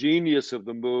genius of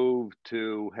the move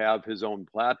to have his own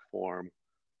platform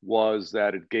was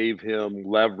that it gave him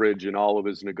leverage in all of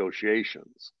his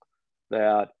negotiations,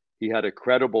 that he had a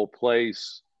credible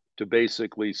place to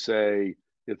basically say,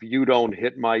 if you don't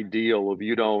hit my deal, if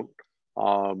you don't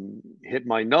hit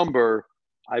my number,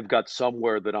 I've got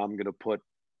somewhere that I'm going to put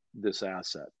this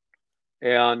asset.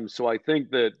 And so I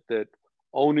think that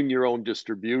owning your own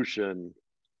distribution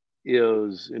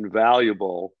is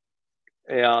invaluable.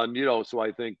 And, so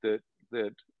I think that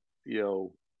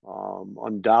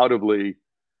undoubtedly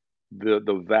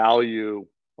the value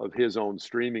of his own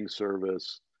streaming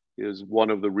service is one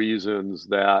of the reasons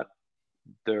that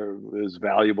they're as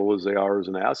valuable as they are as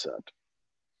an asset.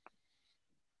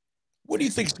 What do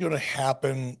you think is going to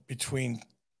happen between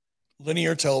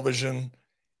linear television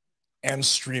and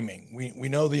streaming? We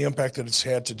know the impact that it's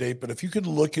had to date, but if you could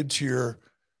look into your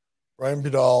Brian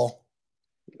Bedell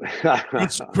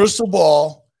crystal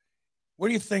ball, what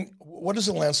do you think? What does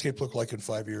the landscape look like in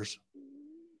 5 years?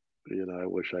 I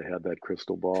wish I had that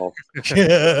crystal ball.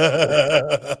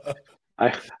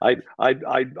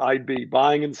 I'd be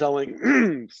buying and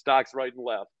selling stocks right and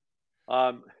left.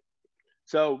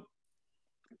 So,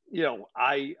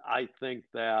 I think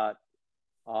that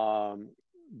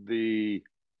the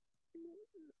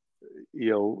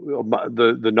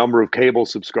number of cable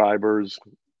subscribers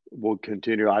will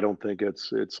continue. I don't think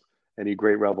it's any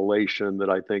great revelation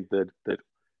that I think that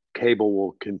cable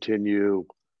will continue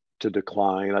to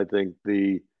decline. I think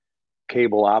the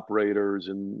cable operators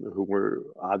who were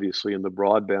obviously in the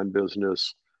broadband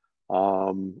business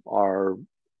are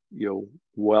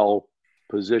well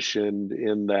positioned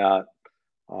in that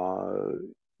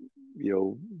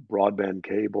broadband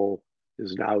cable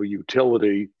is now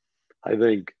utility. I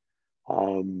think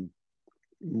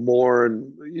more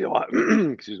and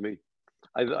excuse me.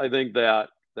 I think that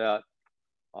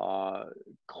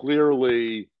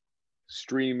clearly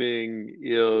streaming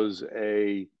is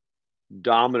a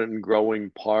dominant and growing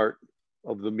part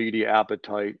of the media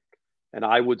appetite. And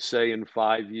I would say in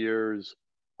 5 years,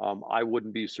 I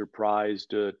wouldn't be surprised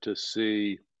to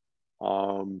see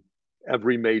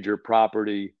every major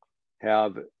property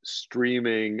have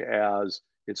streaming as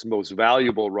its most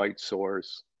valuable right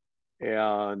source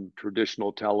and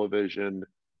traditional television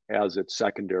as its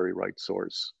secondary right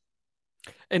source.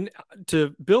 And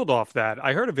to build off that,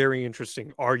 I heard a very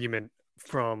interesting argument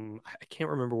from, I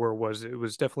can't remember where it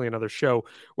was definitely another show,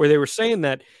 where they were saying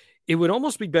that it would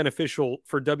almost be beneficial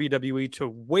for WWE to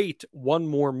wait one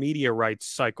more media rights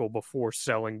cycle before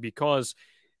selling, because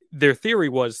their theory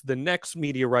was the next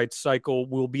media rights cycle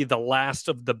will be the last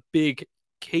of the big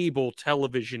cable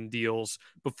television deals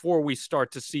before we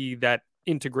start to see that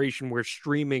integration where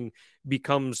streaming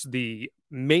becomes the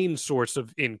main source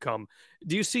of income.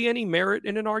 Do you see any merit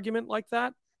in an argument like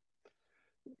that?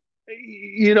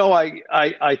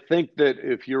 I think that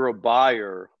if you're a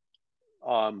buyer,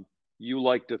 you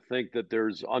like to think that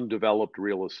there's undeveloped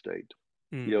real estate.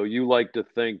 You like to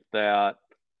think that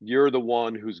you're the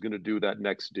one who's going to do that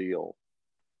next deal.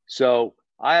 So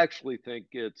I actually think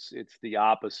it's the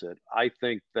opposite. I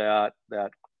think that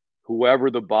whoever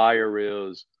the buyer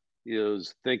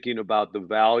is thinking about the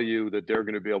value that they're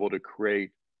going to be able to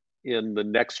create in the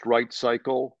next right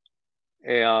cycle.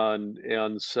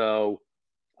 And so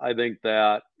I think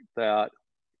that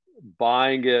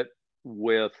buying it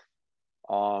with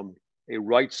a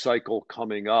right cycle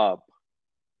coming up,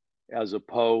 as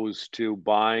opposed to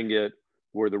buying it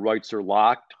where the rights are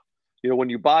locked. When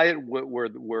you buy it where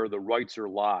the rights are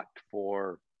locked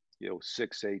for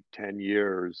 6, 8, 10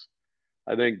 years,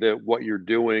 I think that what you're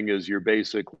doing is you're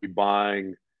basically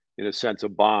buying, in a sense, a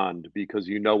bond, because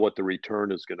you know what the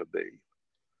return is going to be.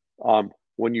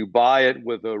 When you buy it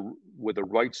with a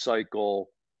right cycle,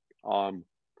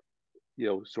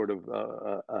 sort of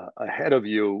ahead of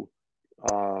you,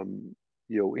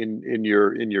 in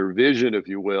your vision, if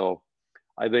you will,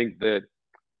 I think that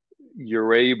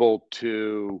you're able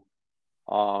to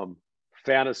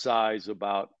fantasize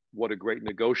about what a great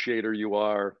negotiator you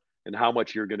are and how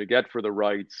much you're going to get for the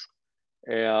rights,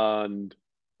 and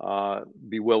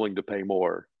be willing to pay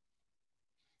more.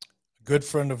 A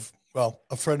friend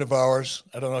of ours,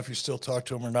 I don't know if you still talk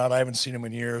to him or not. I haven't seen him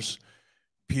in years.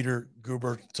 Peter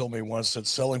Guber told me once that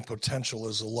selling potential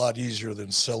is a lot easier than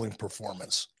selling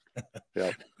performance.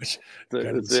 Yeah, it's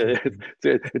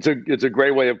a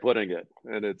great way of putting it,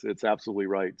 and it's absolutely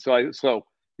right. So I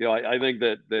think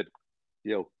that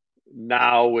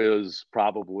now is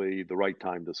probably the right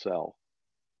time to sell.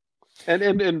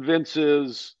 And Vince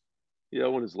is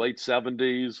in his late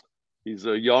 70s. He's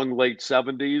a young late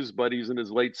 70s, but he's in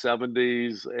his late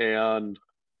 70s, and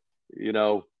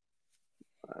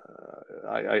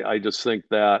I just think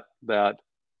that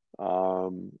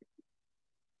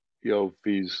if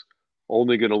he's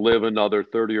only going to live another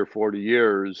 30 or 40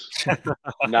 years,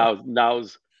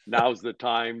 now's the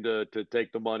time to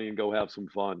take the money and go have some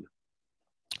fun.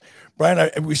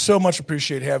 Brian, we so much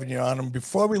appreciate having you on. And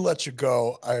before we let you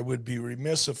go, I would be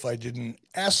remiss if I didn't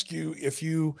ask you if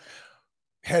you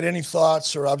had any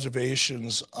thoughts or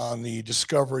observations on the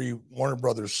Discovery Warner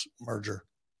Brothers merger.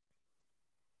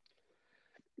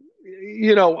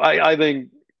 I think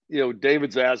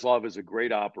David Zaslav is a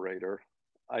great operator.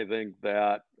 I think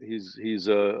that he's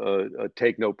a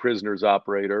take no prisoners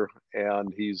operator,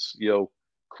 and he's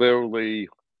clearly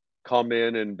come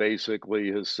in and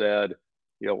basically has said,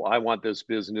 I want this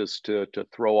business to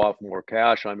throw off more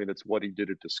cash. I mean, it's what he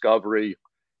did at Discovery,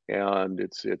 and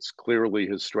it's clearly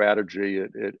his strategy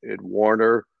at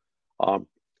Warner.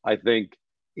 I think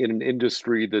in an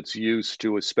industry that's used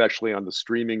to, especially on the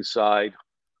streaming side,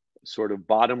 sort of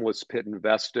bottomless pit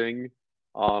investing,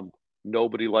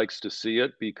 nobody likes to see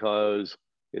it, because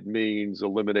it means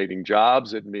eliminating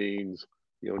jobs. It means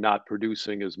not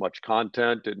producing as much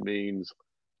content. It means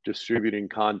distributing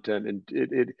content, and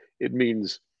it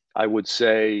means, I would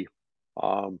say,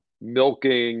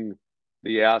 milking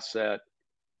the asset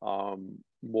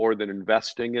more than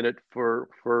investing in it for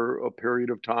a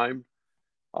period of time.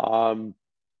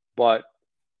 But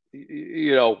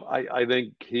I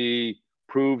think he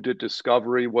proved at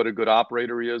Discovery what a good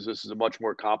operator he is. This is a much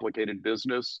more complicated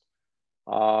business,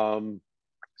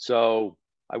 so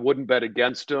I wouldn't bet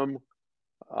against him.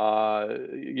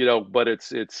 But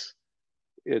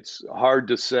it's hard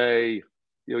to say.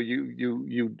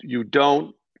 You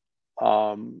don't.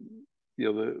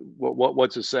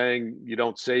 What's the saying? You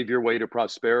don't save your way to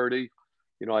prosperity.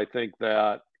 I think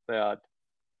that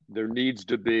there needs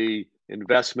to be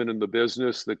investment in the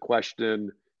business. The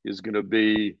question is going to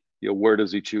be, where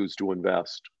does he choose to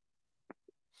invest?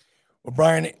 Well,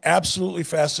 Brian, absolutely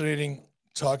fascinating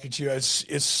talking to you.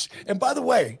 It's and by the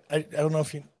way, I don't know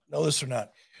if you know this or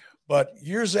not, but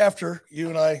years after you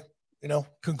and I,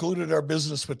 concluded our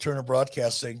business with Turner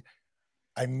Broadcasting,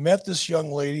 I met this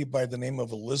young lady by the name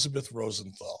of Elizabeth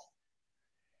Rosenthal,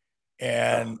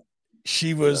 and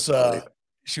she was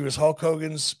Hulk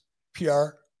Hogan's PR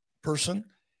person,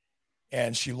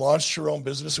 and she launched her own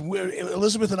business. And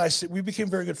Elizabeth and I, we became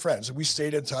very good friends, and we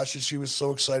stayed in touch. And she was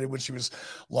so excited when she was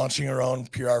launching her own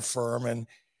PR firm,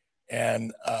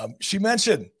 and she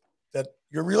mentioned that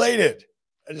you're related.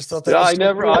 I just thought that. Yeah, was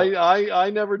cool.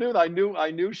 I never knew that.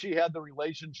 I knew she had the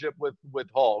relationship with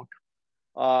Hulk,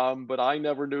 but I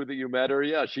never knew that you met her.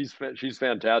 Yeah, she's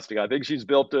fantastic. I think she's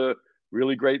built a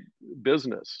really great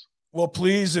business. Well,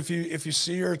 please, if you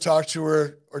see her, talk to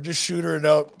her, or just shoot her a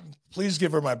note, please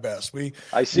give her my best.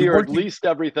 I see her at least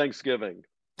every Thanksgiving.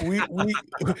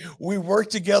 We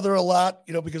worked together a lot,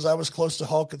 because I was close to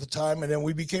Hulk at the time, and then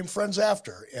we became friends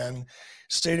after and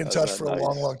stayed in touch for a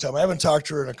long time. I haven't talked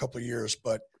to her in a couple of years,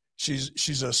 but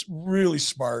she's a really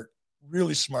smart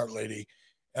lady,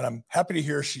 and I'm happy to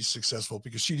hear she's successful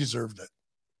because she deserved it.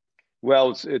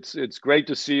 Well, it's great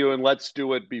to see you, and let's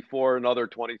do it before another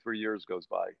 23 years goes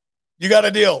by. You got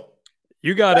a deal.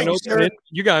 You got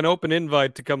an open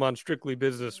invite to come on Strictly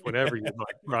Business whenever you'd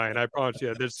like, Brian. I promise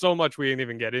you. There's so much we didn't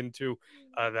even get into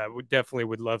that we definitely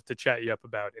would love to chat you up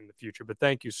about in the future. But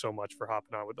thank you so much for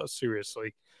hopping on with us.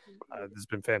 Seriously, this has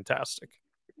been fantastic.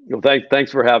 Well,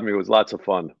 thanks for having me. It was lots of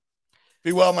fun.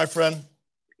 Be well, my friend.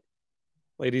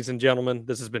 Ladies and gentlemen,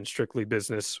 this has been Strictly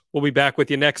Business. We'll be back with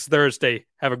you next Thursday.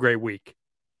 Have a great week.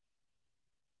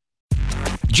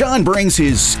 John brings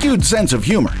his skewed sense of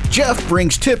humor. Jeff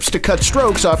brings tips to cut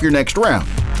strokes off your next round.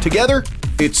 Together,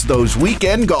 it's those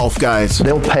weekend golf guys.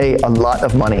 They'll pay a lot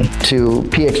of money to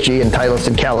PXG and Titleist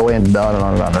and Callaway and on and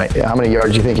on and on, right? How many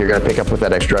yards do you think you're going to pick up with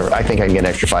that extra driver? I think I can get an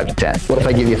extra 5 to 10. What if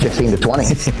I give you 15 to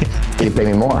 20? You pay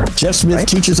me more. Jeff Smith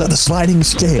teaches on a sliding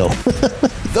scale.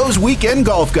 Those Weekend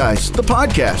Golf Guys, the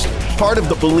podcast, part of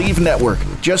the Believe Network.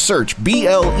 Just search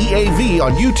BLEAV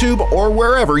on YouTube or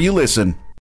wherever you listen.